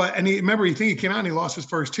came out and he lost his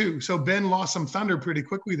first two. So Ben lost some thunder pretty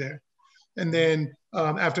quickly there. And then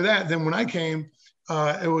after that, then when I came.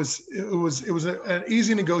 It was an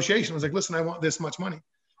easy negotiation. I was like, listen, I want this much money.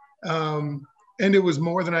 And it was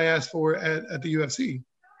more than I asked for at the UFC.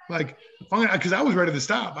 Like, because I was ready to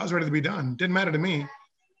stop. I was ready to be done. Didn't matter to me.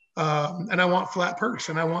 And I want flat purse,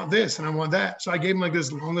 and I want this, and I want that. So I gave them like this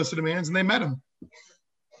long list of demands, and they met them.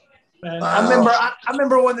 Man, I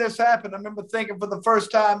remember when this happened. I remember thinking for the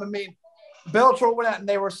first time, Bellator went out and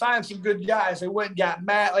they were signing some good guys. They went and got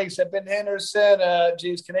Matt, like I said, Ben Henderson,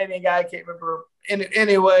 Canadian guy, I can't remember.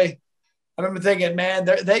 Anyway, I remember thinking, man,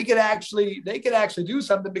 they could actually do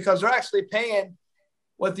something because they're actually paying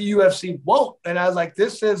what the UFC won't. And I was like, that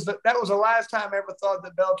was the last time I ever thought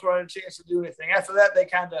that Bellator had a chance to do anything. After that, they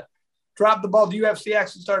kind of dropped the ball. The UFC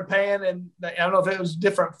actually started paying, and I don't know if it was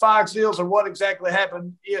different Fox deals or what exactly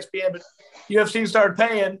happened, ESPN, but UFC started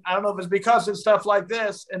paying. I don't know if it's because of stuff like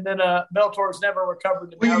this, and then Bellator's never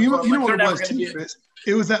recovered. Well, you know what it was too, Chris?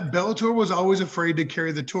 It was that Bellator was always afraid to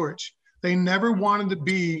carry the torch. They never wanted to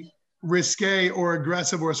be risque or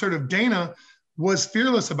aggressive or assertive. Dana was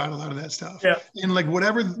fearless about a lot of that stuff. Yeah. And like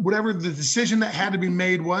whatever the decision that had to be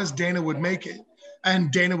made was, Dana would make it.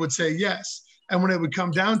 And Dana would say yes. And when it would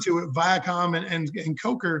come down to it, Viacom and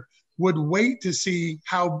Coker would wait to see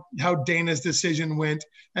how Dana's decision went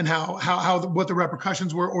and what the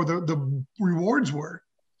repercussions were or the rewards were.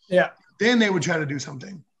 Yeah. Then they would try to do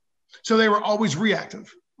something. So they were always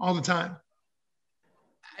reactive all the time.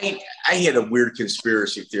 I had a weird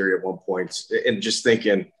conspiracy theory at one point, and just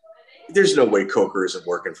thinking, there's no way Coker isn't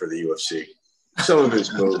working for the UFC. Some of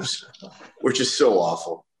his moves were just so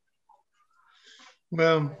awful.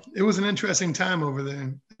 Well, it was an interesting time over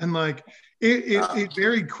there, and like it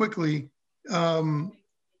very quickly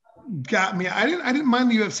got me. I didn't mind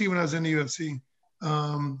the UFC when I was in the UFC.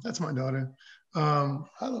 That's my daughter.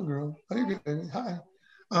 Hello, girl. Oh, you're good, baby. Hi.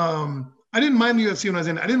 I didn't mind the UFC when I was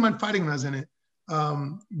in it. I didn't mind fighting when I was in it.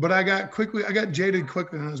 But I got jaded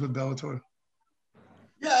quickly when I was with Bellator.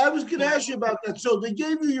 Yeah, I was going to ask you about that. So they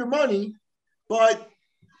gave you your money, but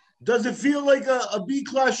does it feel like a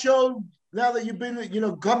B-class show now that you've been,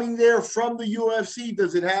 coming there from the UFC?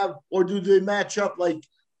 Does it have, or do they match up like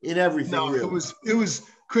in everything? No, really? It was,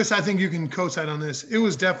 Chris, I think you can co-sign on this. It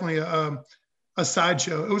was definitely a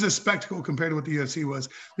sideshow. It was a spectacle compared to what the UFC was.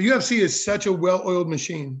 The UFC is such a well-oiled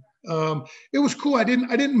machine. It was cool. I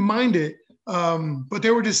didn't mind it. But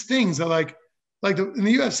there were just things that in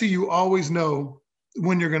the UFC, you always know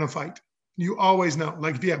when you're going to fight. You always know.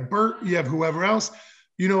 Like if you have Burt, you have whoever else,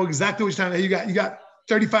 you know exactly what time. You got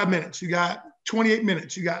 35 minutes. You got 28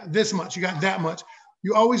 minutes. You got this much. You got that much.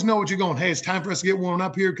 You always know what you're going. Hey, it's time for us to get warmed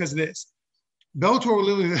up here because of this. Bellator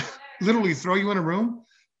will literally throw you in a room,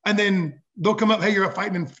 and then they'll come up. Hey, you're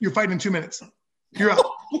fighting in 2 minutes. You're up.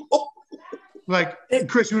 Like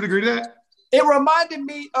Chris, you would agree to that? It reminded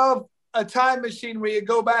me of a time machine where you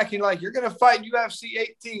go back and you're going to fight UFC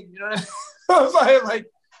 18. You know what I mean? I was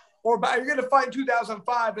or you're going to fight in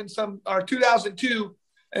 2005 or 2002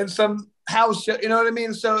 in some house show. You know what I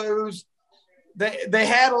mean? So it was. They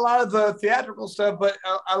had a lot of the theatrical stuff, but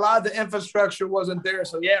a lot of the infrastructure wasn't there.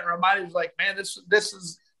 So yeah, it reminded me man, this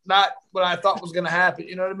is not what I thought was going to happen.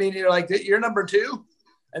 You know what I mean? You're like, you're number two.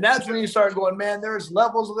 And that's when you start going, man, there's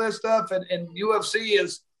levels of this stuff. And UFC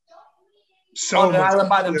is so on an island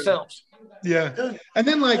by themselves. Yeah. And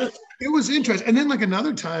then it was interesting. And then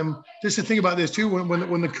another time, just to think about this too,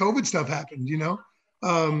 when the COVID stuff happened,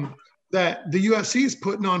 that the UFC is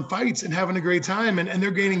putting on fights and having a great time, and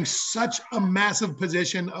they're gaining such a massive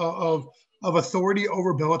position of authority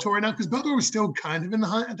over Bellator right now, because Bellator was still kind of in the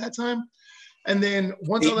hunt at that time. And then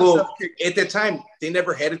once all that stuff kicked, at that time, they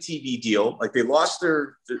never had a TV deal. Like they lost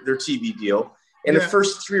their TV deal. And the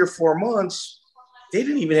first 3 or 4 months, they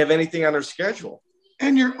didn't even have anything on their schedule.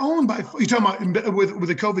 And you're owned by, you're talking about with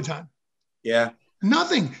the COVID time. Yeah.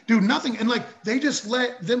 Nothing, dude, nothing. And they just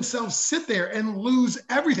let themselves sit there and lose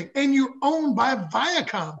everything. And you're owned by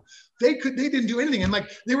Viacom. They didn't do anything. And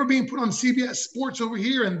they were being put on CBS Sports over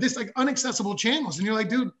here and this unaccessible channels. And you're like,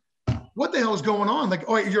 dude, what the hell is going on?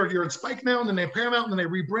 You're in Spike now, and then they Paramount, and then they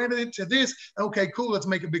rebranded it to this. Okay, cool. Let's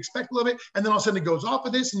make a big spectacle of it. And then all of a sudden it goes off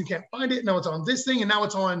of this and you can't find it. Now it's on this thing. And now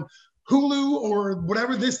it's on Hulu or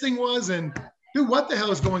whatever this thing was. And dude, what the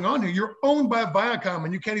hell is going on here? You're owned by Viacom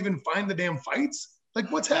and you can't even find the damn fights.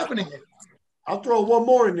 What's happening? I'll throw one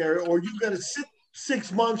more in there, or you got to sit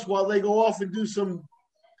 6 months while they go off and do some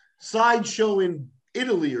sideshow in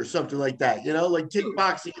Italy or something like that, like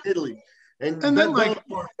kickboxing in Italy. And then there's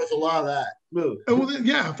a lot of that. Well,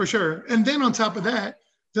 yeah, for sure. And then on top of that,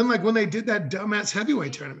 when they did that dumbass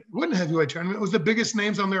heavyweight tournament, it wasn't a heavyweight tournament. It was the biggest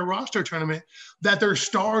names on their roster tournament that their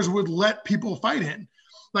stars would let people fight in.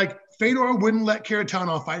 Fedor wouldn't let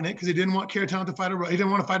Karatanov fight in it because he didn't want Karatanov to fight. He didn't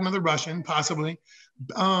want to fight another Russian, possibly.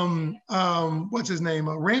 What's his name?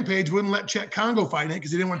 Rampage wouldn't let Chet Congo fight in it because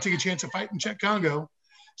he didn't want to take a chance of fighting Chet Congo.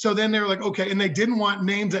 So then they were like, okay, and they didn't want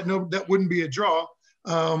names that wouldn't be a draw.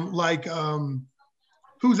 Who's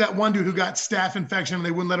that one dude who got staph infection and they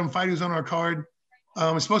wouldn't let him fight? He was on our card.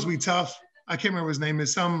 It's supposed to be tough. I can't remember his name.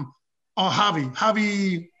 Is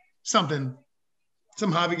Javi something,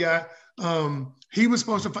 some Javi guy. He was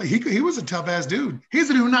supposed to fight. He was a tough ass dude. He's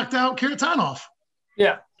the dude who knocked out Karatanov.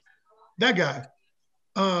 Yeah, that guy.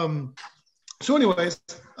 So, anyways,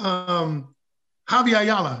 Javi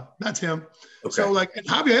Ayala, that's him. Okay. So,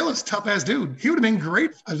 Javi Ayala's a tough ass dude. He would have been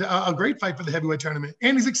great, a great fight for the heavyweight tournament,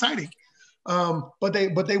 and he's exciting. But they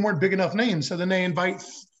weren't big enough names. So then they invite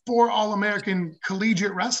 4 All-American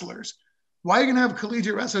collegiate wrestlers. Why are you gonna have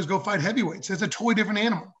collegiate wrestlers go fight heavyweights? It's a totally different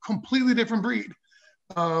animal, completely different breed.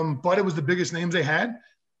 But it was the biggest names they had.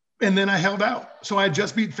 And then I held out. So I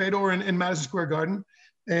just beat Fedor in Madison Square Garden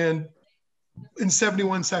and in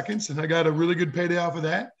 71 seconds. And I got a really good payday off of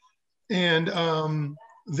that. And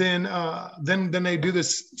then they do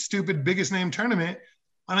this stupid biggest name tournament.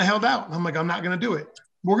 And I held out. I'm like, I'm not going to do it.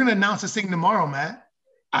 We're going to announce this thing tomorrow, Matt.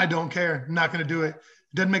 I don't care. I'm not going to do it.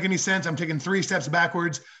 It doesn't make any sense. I'm taking 3 steps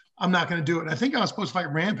backwards. I'm not going to do it. I think I was supposed to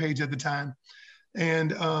fight Rampage at the time.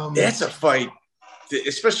 And that's a fight.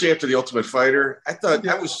 Especially after the Ultimate Fighter, I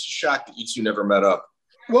was shocked that you two never met up.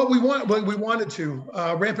 Well, we wanted to.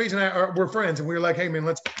 Rampage and I were friends, and we were like, "Hey, man,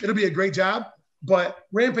 it'll be a great job." But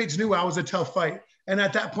Rampage knew I was a tough fight, and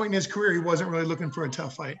at that point in his career, he wasn't really looking for a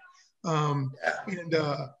tough fight. But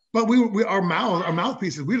our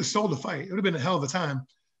mouthpieces, we'd have sold the fight. It would have been a hell of a time.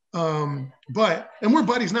 And we're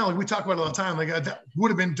buddies now. We talk about it all the time. That would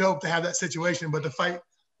have been dope to have that situation, but the fight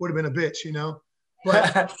would have been a bitch,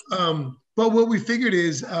 But what we figured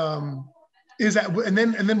is that, and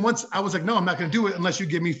then once I was like, no, I'm not going to do it unless you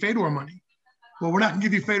give me Fedor money. Well, we're not going to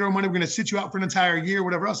give you Fedor money. We're going to sit you out for an entire year,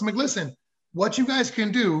 whatever else. I'm like, listen, what you guys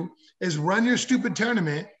can do is run your stupid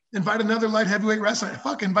tournament, invite another light heavyweight wrestler.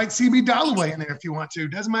 Fuck, invite CB Dollaway in there if you want to.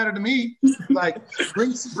 Doesn't matter to me. Like,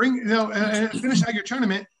 bring and finish out your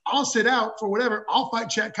tournament. I'll sit out for whatever. I'll fight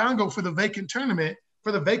Chet Congo for the vacant tournament,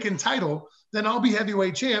 for the vacant title. Then I'll be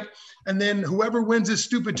heavyweight champ. And then whoever wins this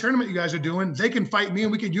stupid tournament you guys are doing, they can fight me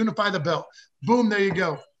and we can unify the belt. Boom, there you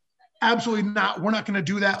go. Absolutely not. We're not going to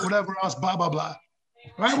do that. Whatever else, blah, blah, blah.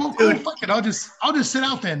 All right, well, cool, fuck it. I'll just sit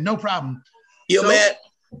out then. No problem. Yo, Matt,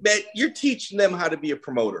 you're teaching them how to be a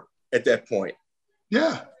promoter at that point.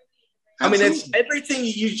 Yeah. Absolutely. I mean, it's everything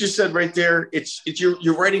you just said right there. It's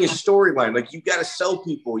you're writing a storyline. Like, you got to sell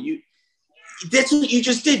people. That's what you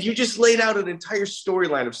just did. You just laid out an entire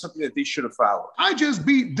storyline of something that they should have followed. I just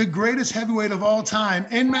beat the greatest heavyweight of all time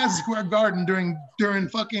in Madison Square Garden during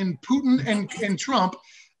fucking Putin and Trump.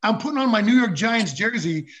 I'm putting on my New York Giants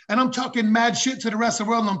jersey and I'm talking mad shit to the rest of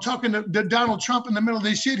the world. And I'm talking to Donald Trump in the middle of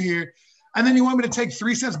this shit here. And then you want me to take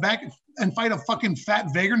 3 steps back and fight a fucking fat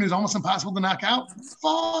vagrant who's almost impossible to knock out?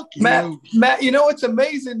 Fuck you. Matt, you know, it's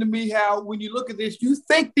amazing to me how when you look at this, you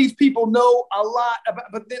think these people know a lot about,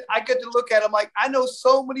 but then I get to look at them like, I know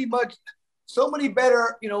so many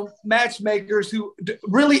better, matchmakers who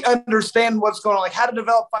really understand what's going on, like how to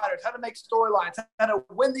develop fighters, how to make storylines, how to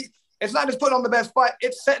win these. It's not just putting on the best fight.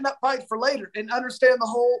 It's setting up fights for later and understand the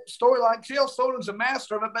whole storyline. Chael Sonnen's a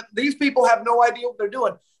master of it, but these people have no idea what they're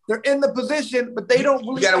doing. They're in the position, but they don't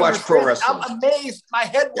really. You got to watch pro wrestling. I'm amazed. My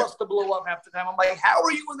head wants to blow up half the time. I'm like, how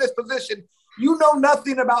are you in this position? You know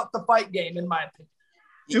nothing about the fight game, in my opinion.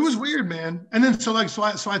 It was weird, man. And then so I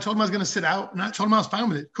told him I was going to sit out, and I told him I was fine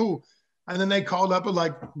with it. Cool. And then they called up at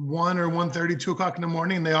like 1 or 1:30, 2 o'clock in the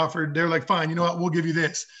morning, and they were like, fine, you know what? We'll give you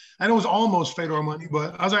this. And it was almost Fedor money,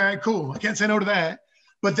 but I was like, all right, cool. I can't say no to that.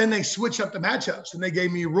 But then they switched up the matchups, and they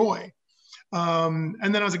gave me Roy. And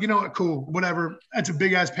then I was like, you know what? Cool, whatever. That's a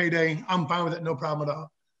big ass payday. I'm fine with it. No problem at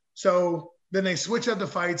all. So then they switch up the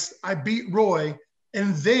fights. I beat Roy,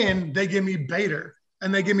 and then they give me Bader,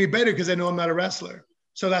 and they give me Bader because they know I'm not a wrestler.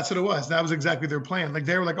 So that's what it was. That was exactly their plan. Like,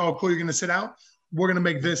 they were like, oh, cool, you're going to sit out. We're going to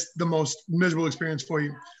make this the most miserable experience for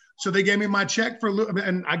you. So they gave me my check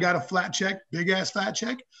and I got a flat check, big ass flat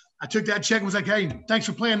check. I took that check and was like, hey, thanks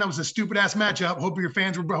for playing. That was a stupid ass matchup. Hope your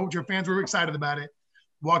fans were excited about it.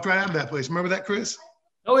 Walked right out of that place. Remember that, Chris?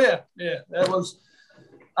 Oh yeah. Yeah. That was,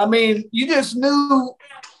 I mean, you just knew,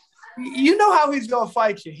 you know how he's going to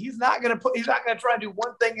fight you. He's not going to try to do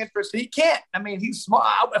one thing interesting. He can't. I mean, he's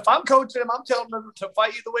smart. If I'm coaching him, I'm telling him to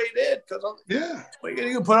fight you the way he did. Because what are you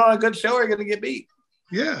going to do? Put on a good show or you're going to get beat.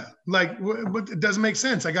 Yeah. Like, it doesn't make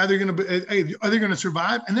sense. Like, either you're going to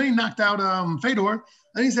survive. And then he knocked out Fedor,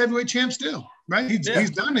 and he's heavyweight champ still, right?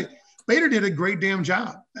 He's done it. Bader did a great damn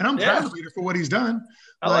job. And I'm proud of Bader for what he's done.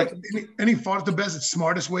 And he fought it the best,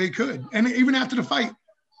 smartest way he could. And even after the fight,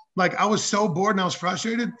 like, I was so bored and I was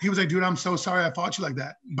frustrated. He was like, dude, I'm so sorry I fought you like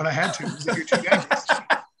that. But I had to. He was like, you're too dangerous.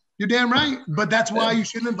 You're damn right. But that's why you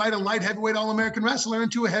shouldn't invite a light heavyweight All-American wrestler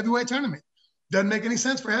into a heavyweight tournament. Doesn't make any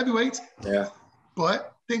sense for heavyweights. Yeah.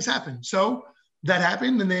 But things happen. So that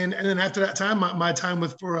happened. And then after that time, my time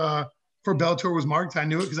for Bellator was marked. I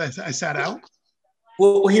knew it because I sat out.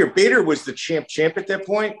 Well, here, Bader was the champ at that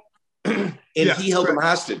point, and he held him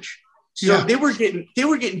hostage. So they were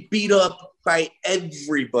getting beat up by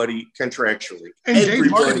everybody contractually. And everybody.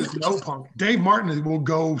 Dave Martin is no punk. Dave Martin will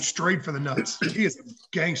go straight for the nuts. He is a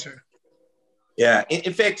gangster. Yeah.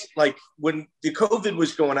 In fact, like, when the COVID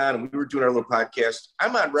was going on and we were doing our little podcast,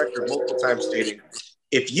 I'm on record multiple times stating,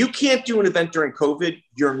 if you can't do an event during COVID,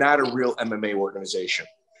 you're not a real MMA organization.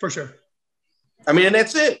 For sure. I mean, and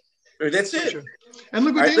that's it. That's it. Sure. And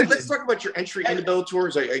look what let's talk about your entry into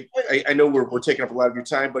Bellator. I know we're taking up a lot of your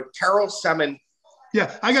time, but Karol Saman.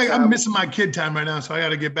 Yeah, I'm missing my kid time right now, so I got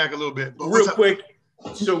to get back a little bit. But real quick.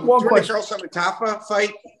 So during the Karol Saman Tafa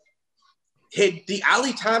fight, had the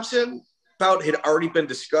Ali Thompson bout had already been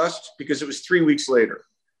discussed because it was 3 weeks later?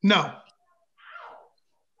 No.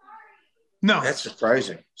 That's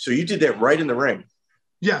surprising. So you did that right in the ring?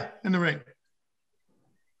 Yeah, in the ring.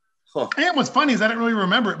 Huh. And what's funny is I didn't really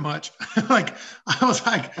remember it much. Like, I was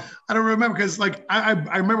like, I don't remember because, like, I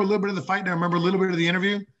remember a little bit of the fight and I remember a little bit of the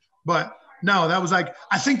interview. But no, that was like,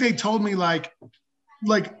 I think they told me like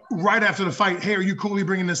right after the fight, hey, are you cool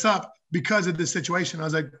bringing this up because of this situation? I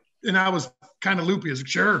was like, and I was kind of loopy. I was like,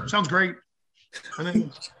 sure, sounds great. And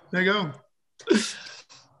then there you go. All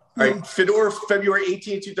right, Fedor, February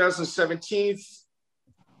 18, 2017,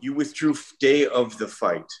 you withdrew day of the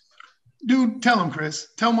fight. Dude, tell him, Chris.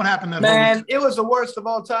 Tell him what happened that Man, it was the worst of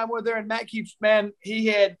all time. We're there, and Matt he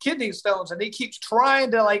had kidney stones, and he keeps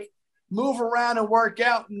trying to like move around and work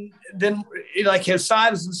out, and then like his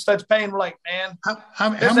side is in such pain. We're like, man,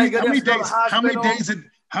 how many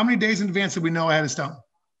days in advance did we know I had a stone?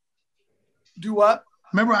 Do what?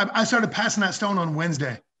 Remember, I started passing that stone on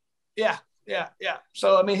Wednesday. Yeah.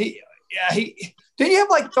 So I mean, he did he have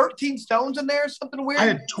like 13 stones in there or something weird? I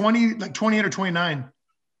had 28 or 29.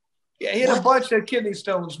 Yeah, he had a bunch of kidney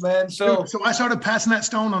stones, man. So I started passing that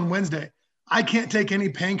stone on Wednesday. I can't take any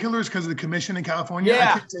painkillers because of the commission in California.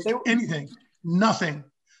 Yeah, I can't take anything, nothing.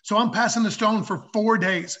 So I'm passing the stone for 4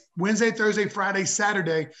 days: Wednesday, Thursday, Friday,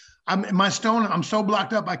 Saturday. I'm so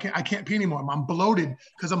blocked up. I can't pee anymore. I'm bloated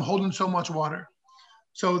because I'm holding so much water.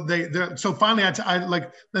 So so finally I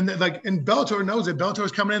like and Bellator knows it.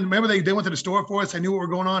 Bellator's coming in. Remember they went to the store for us. They knew what were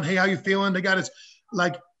going on. Hey, how you feeling? They got us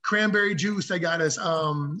like cranberry juice. They got us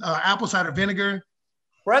apple cider vinegar.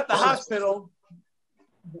 We're at the hospital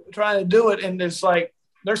trying to do it, and it's like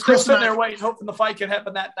they're still sitting there waiting, hoping the fight can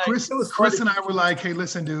happen that night. Chris and I were like, hey,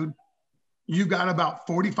 listen, dude, you got about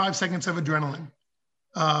 45 seconds of adrenaline.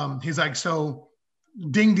 He's like, so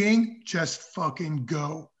ding ding, just fucking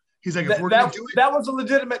go. He's like, if we're gonna do it. That was a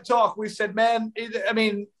legitimate talk. We said, man, I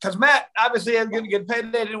mean, because Matt obviously is going to get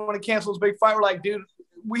paid. They didn't want to cancel his big fight. We're like, dude,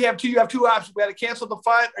 you have two options. We got to cancel the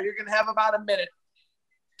fight, or you're going to have about a minute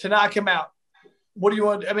to knock him out. What do you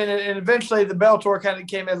want? I mean, and eventually the Bellator kind of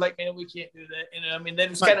came in like, man, we can't do that. I mean, they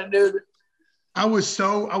just kind of knew that. I was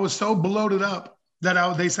so bloated up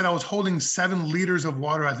that they said I was holding 7 liters of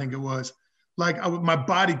water. I think it was like my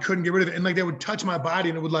body couldn't get rid of it. And like they would touch my body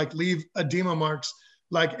and it would like leave edema marks.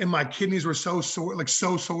 Like, and my kidneys were so sore.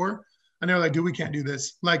 And they were like, dude, we can't do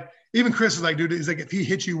this. Like, even Chris was like, dude, he's like, if he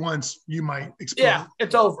hits you once, you might explode. Yeah,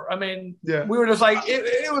 it's over. I mean, we were just like,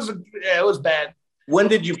 it was bad. When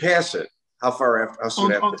did you pass it? How far after? How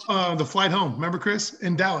soon after? The flight home. Remember, Chris?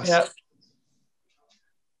 In Dallas. Yeah.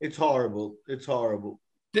 It's horrible. It's horrible.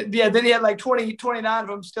 Yeah, then he had like 29 of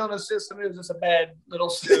them still in the system. It was just a bad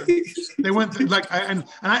little They went through, like,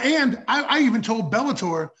 I even told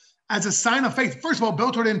Bellator, as a sign of faith, first of all,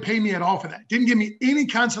 Bellator didn't pay me at all for that. Didn't give me any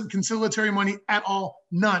conciliatory money at all,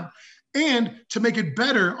 none. And to make it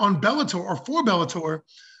better on Bellator or for Bellator,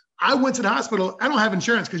 I went to the hospital. I don't have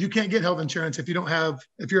insurance because you can't get health insurance if you're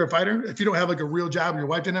a fighter, if you don't have like a real job, your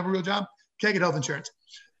wife didn't have a real job, can't get health insurance.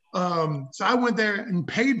 So I went there and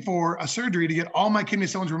paid for a surgery to get all my kidney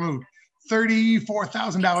stones removed,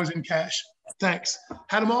 $34,000 in cash. Thanks.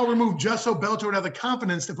 Had them all removed just so Bellator would have the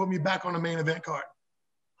confidence to put me back on the main event card.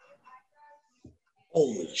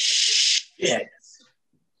 Holy shit.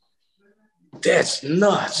 That's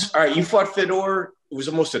nuts. All right, you fought Fedor.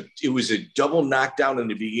 It was a double knockdown in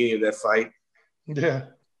the beginning of that fight. Yeah.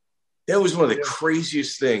 That was one of the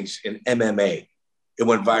craziest things in MMA. It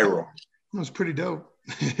went viral. It was pretty dope.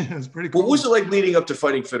 It was pretty cool. What was it like leading up to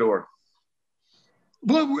fighting Fedor?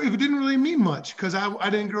 Well, it didn't really mean much because I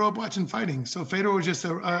didn't grow up watching fighting. So Fedor was just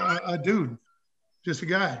a dude, just a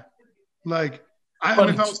guy. Like, I mean,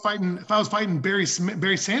 if I was fighting Barry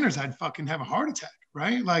Sanders, I'd fucking have a heart attack,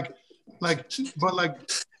 right?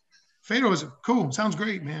 But Fedor was cool. Sounds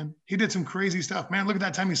great, man. He did some crazy stuff, man. Look at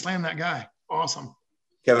that time he slammed that guy. Awesome.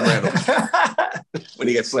 Kevin Randall. When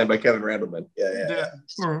he got slammed by Kevin Randall, man. Yeah.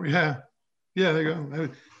 There you go.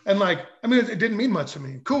 And like, I mean, it didn't mean much to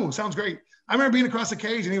me. Cool. Sounds great. I remember being across the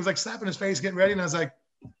cage and he was like slapping his face, getting ready, and I was like,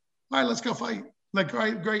 all right, let's go fight. Like, all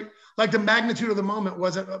right, great. Like the magnitude of the moment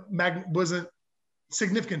wasn't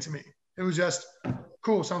significant to me. It was just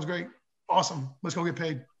cool. Sounds great. Awesome. Let's go get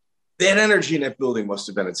paid. That energy in that building must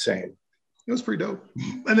have been insane. It was pretty dope.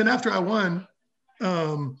 And then after I won,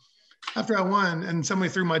 and somebody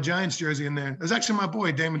threw my Giants jersey in there. It was actually my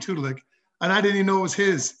boy, Damon Tudalik. And I didn't even know it was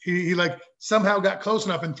his. He like somehow got close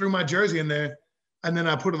enough and threw my jersey in there. And then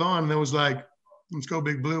I put it on and it was like, let's go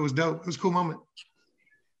Big Blue. It was dope. It was a cool moment.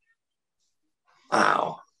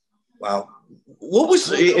 Wow. What was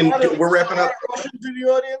we're wrapping up. Russians in the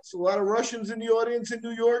audience? A lot of Russians in the audience in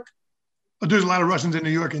New York? There's a lot of Russians in New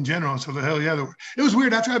York in general. So the hell yeah. It was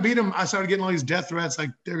weird. After I beat him, I started getting all these death threats. Like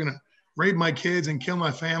they're going to rape my kids and kill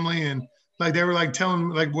my family. And like they were like telling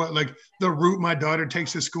me like the route my daughter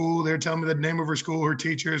takes to school. They're telling me the name of her school, her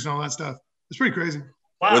teachers, and all that stuff. It's pretty crazy.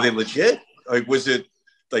 Wow. Were they legit? Like, was it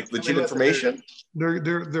like legit information?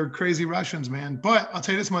 They're crazy Russians, man. But I'll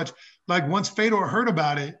tell you this much: like once Fedor heard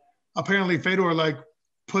about it, apparently Fedor like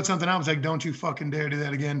put something out. Was like, "Don't you fucking dare do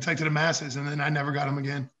that again." Take to the masses, and then I never got him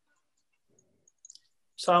again.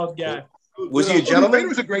 Solid guy. Was he a gentleman? Fedor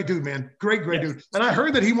was a great dude, man. Great dude. And I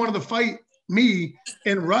heard that he wanted to fight me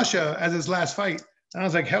in Russia as his last fight. I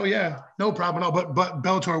was like, hell yeah, no problem at all. But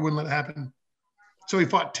Bellator wouldn't let it happen. So he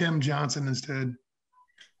fought Tim Johnson instead.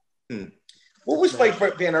 What was Mike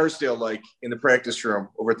Van Arsdale like in the practice room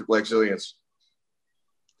over at the Blackzilians?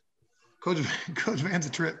 Coach Van's a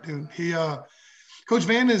trip, dude. Coach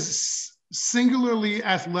Van is singularly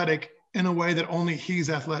athletic in a way that only he's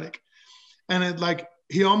athletic. And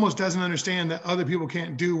he almost doesn't understand that other people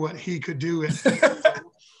can't do what he could do.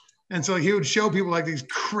 And so he would show people like these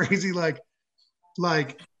crazy,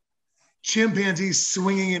 like chimpanzees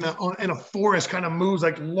swinging in a forest kind of moves,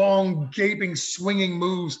 like long, gaping, swinging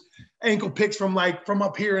moves, ankle picks from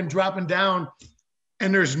up here and dropping down.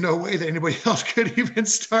 And there's no way that anybody else could even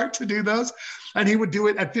start to do those. And he would do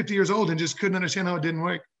it at 50 years old and just couldn't understand how it didn't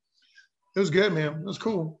work. It was good, man. It was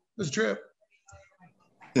cool. It was a trip.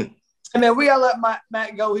 Hey, man, we got to let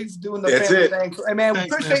Matt go. He's doing the family thing. Hey, man, we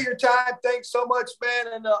appreciate your time. Thanks so much, man.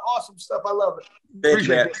 And awesome stuff. I love it.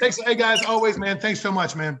 Appreciate it. Thanks. Hey, guys, always, man. Thanks so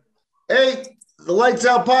much, man. Hey, the Lights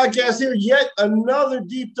Out Podcast here. Yet another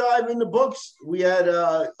deep dive in the books. We had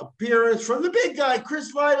appearance from the big guy,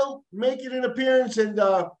 Chris Vital, making an appearance. And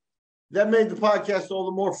that made the podcast all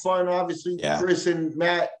the more fun. Obviously, Chris and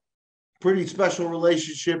Matt, pretty special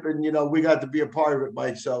relationship. And, we got to be a part of it,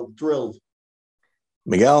 Mike. So thrilled.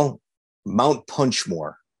 Miguel, Mount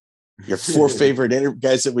Punchmore, your four favorite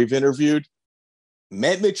guys that we've interviewed,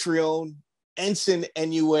 Matt Mitrione, Ensign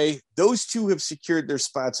Inoue, those two have secured their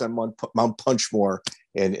spots on Mount Punchmore,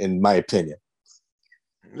 in my opinion.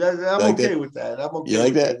 I'm okay with that. I'm okay. You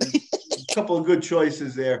like that? A couple of good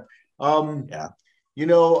choices there. We got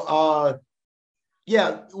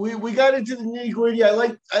into the nitty-gritty. I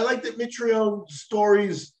like that Mitrione's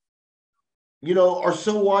stories are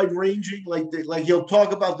so wide-ranging. Like he'll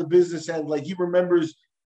talk about the business end. Like he remembers,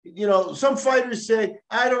 some fighters say,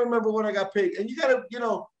 I don't remember when I got paid. And you got to,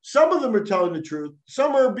 some of them are telling the truth.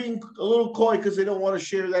 Some are being a little coy because they don't want to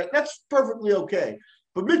share that. That's perfectly okay.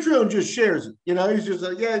 But Mitrione just shares it. He's just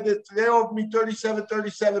like, yeah, they offered me 37.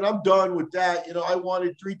 I'm done with that. I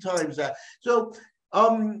wanted 3 times that. So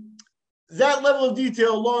that level of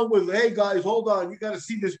detail, along with, hey, guys, hold on. You got to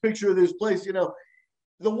see this picture of this place,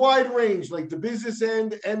 the wide range, like the business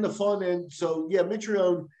end and the fun end. So, yeah,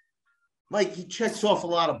 Mitrione, Mike, he checks off a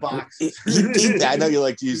lot of boxes. I know you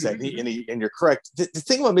like to use that, and you're correct. The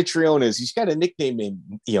thing about Mitrione is he's got a nickname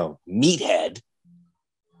named, Meathead.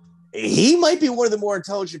 He might be one of the more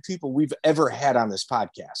intelligent people we've ever had on this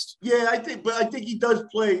podcast. Yeah, I think he does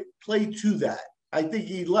play to that. I think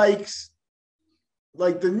he likes.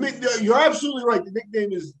 You're absolutely right. The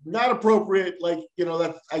nickname is not appropriate. I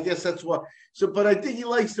guess that's what. So, but I think he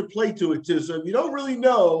likes to play to it too. So if you don't really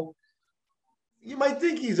know, you might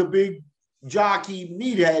think he's a big jockey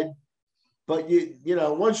meathead. But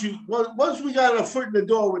once we got a foot in the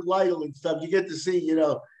door with Lytle and stuff, you get to see,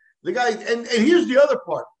 the guy. And here's the other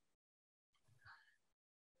part: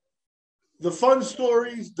 the fun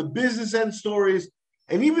stories, the business end stories.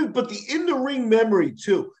 But the in-the-ring memory,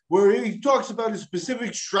 too, where he talks about his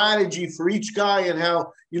specific strategy for each guy and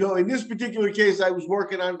how, in this particular case, I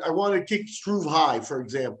wanted to kick Struve high, for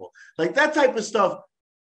example. Like that type of stuff,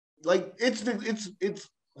 it's the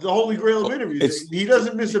holy grail of interviews. He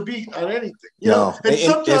doesn't miss a beat on anything. And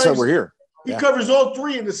sometimes that's why we're here. He covers all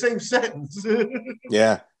 3 in the same sentence.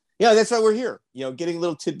 Yeah, that's why we're here. Getting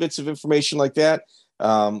little tidbits of information like that.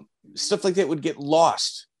 Stuff like that would get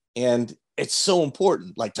lost. And it's so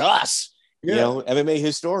important, like to us, MMA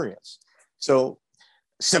historians. So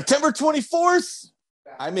September 24th,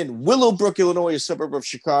 I'm in Willowbrook, Illinois, a suburb of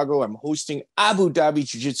Chicago. I'm hosting Abu Dhabi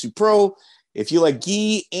Jiu-Jitsu Pro. If you like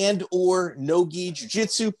gi and or no gi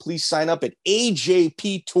jiu-jitsu, please sign up at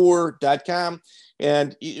ajptour.com.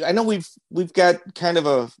 And I know we've got kind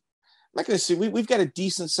of I'm not going to say we've got a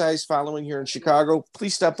decent sized following here in Chicago.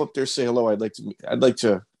 Please stop up there, say hello. I'd like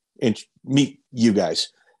to meet you guys.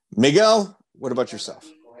 Miguel, what about yourself?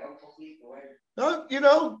 Got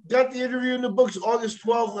the interview in the books. August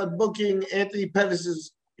 12th, I'm booking Anthony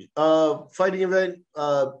Pettis' fighting event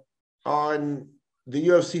on the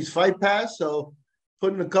UFC's Fight Pass. So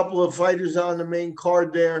putting a couple of fighters on the main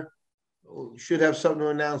card there. Should have something to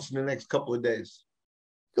announce in the next couple of days.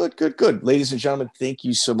 Good. Ladies and gentlemen, thank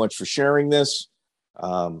you so much for sharing this.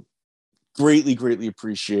 Greatly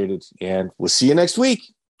appreciated. And we'll see you next week.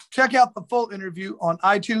 Check out the full interview on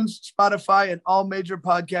iTunes, Spotify, and all major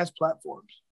podcast platforms.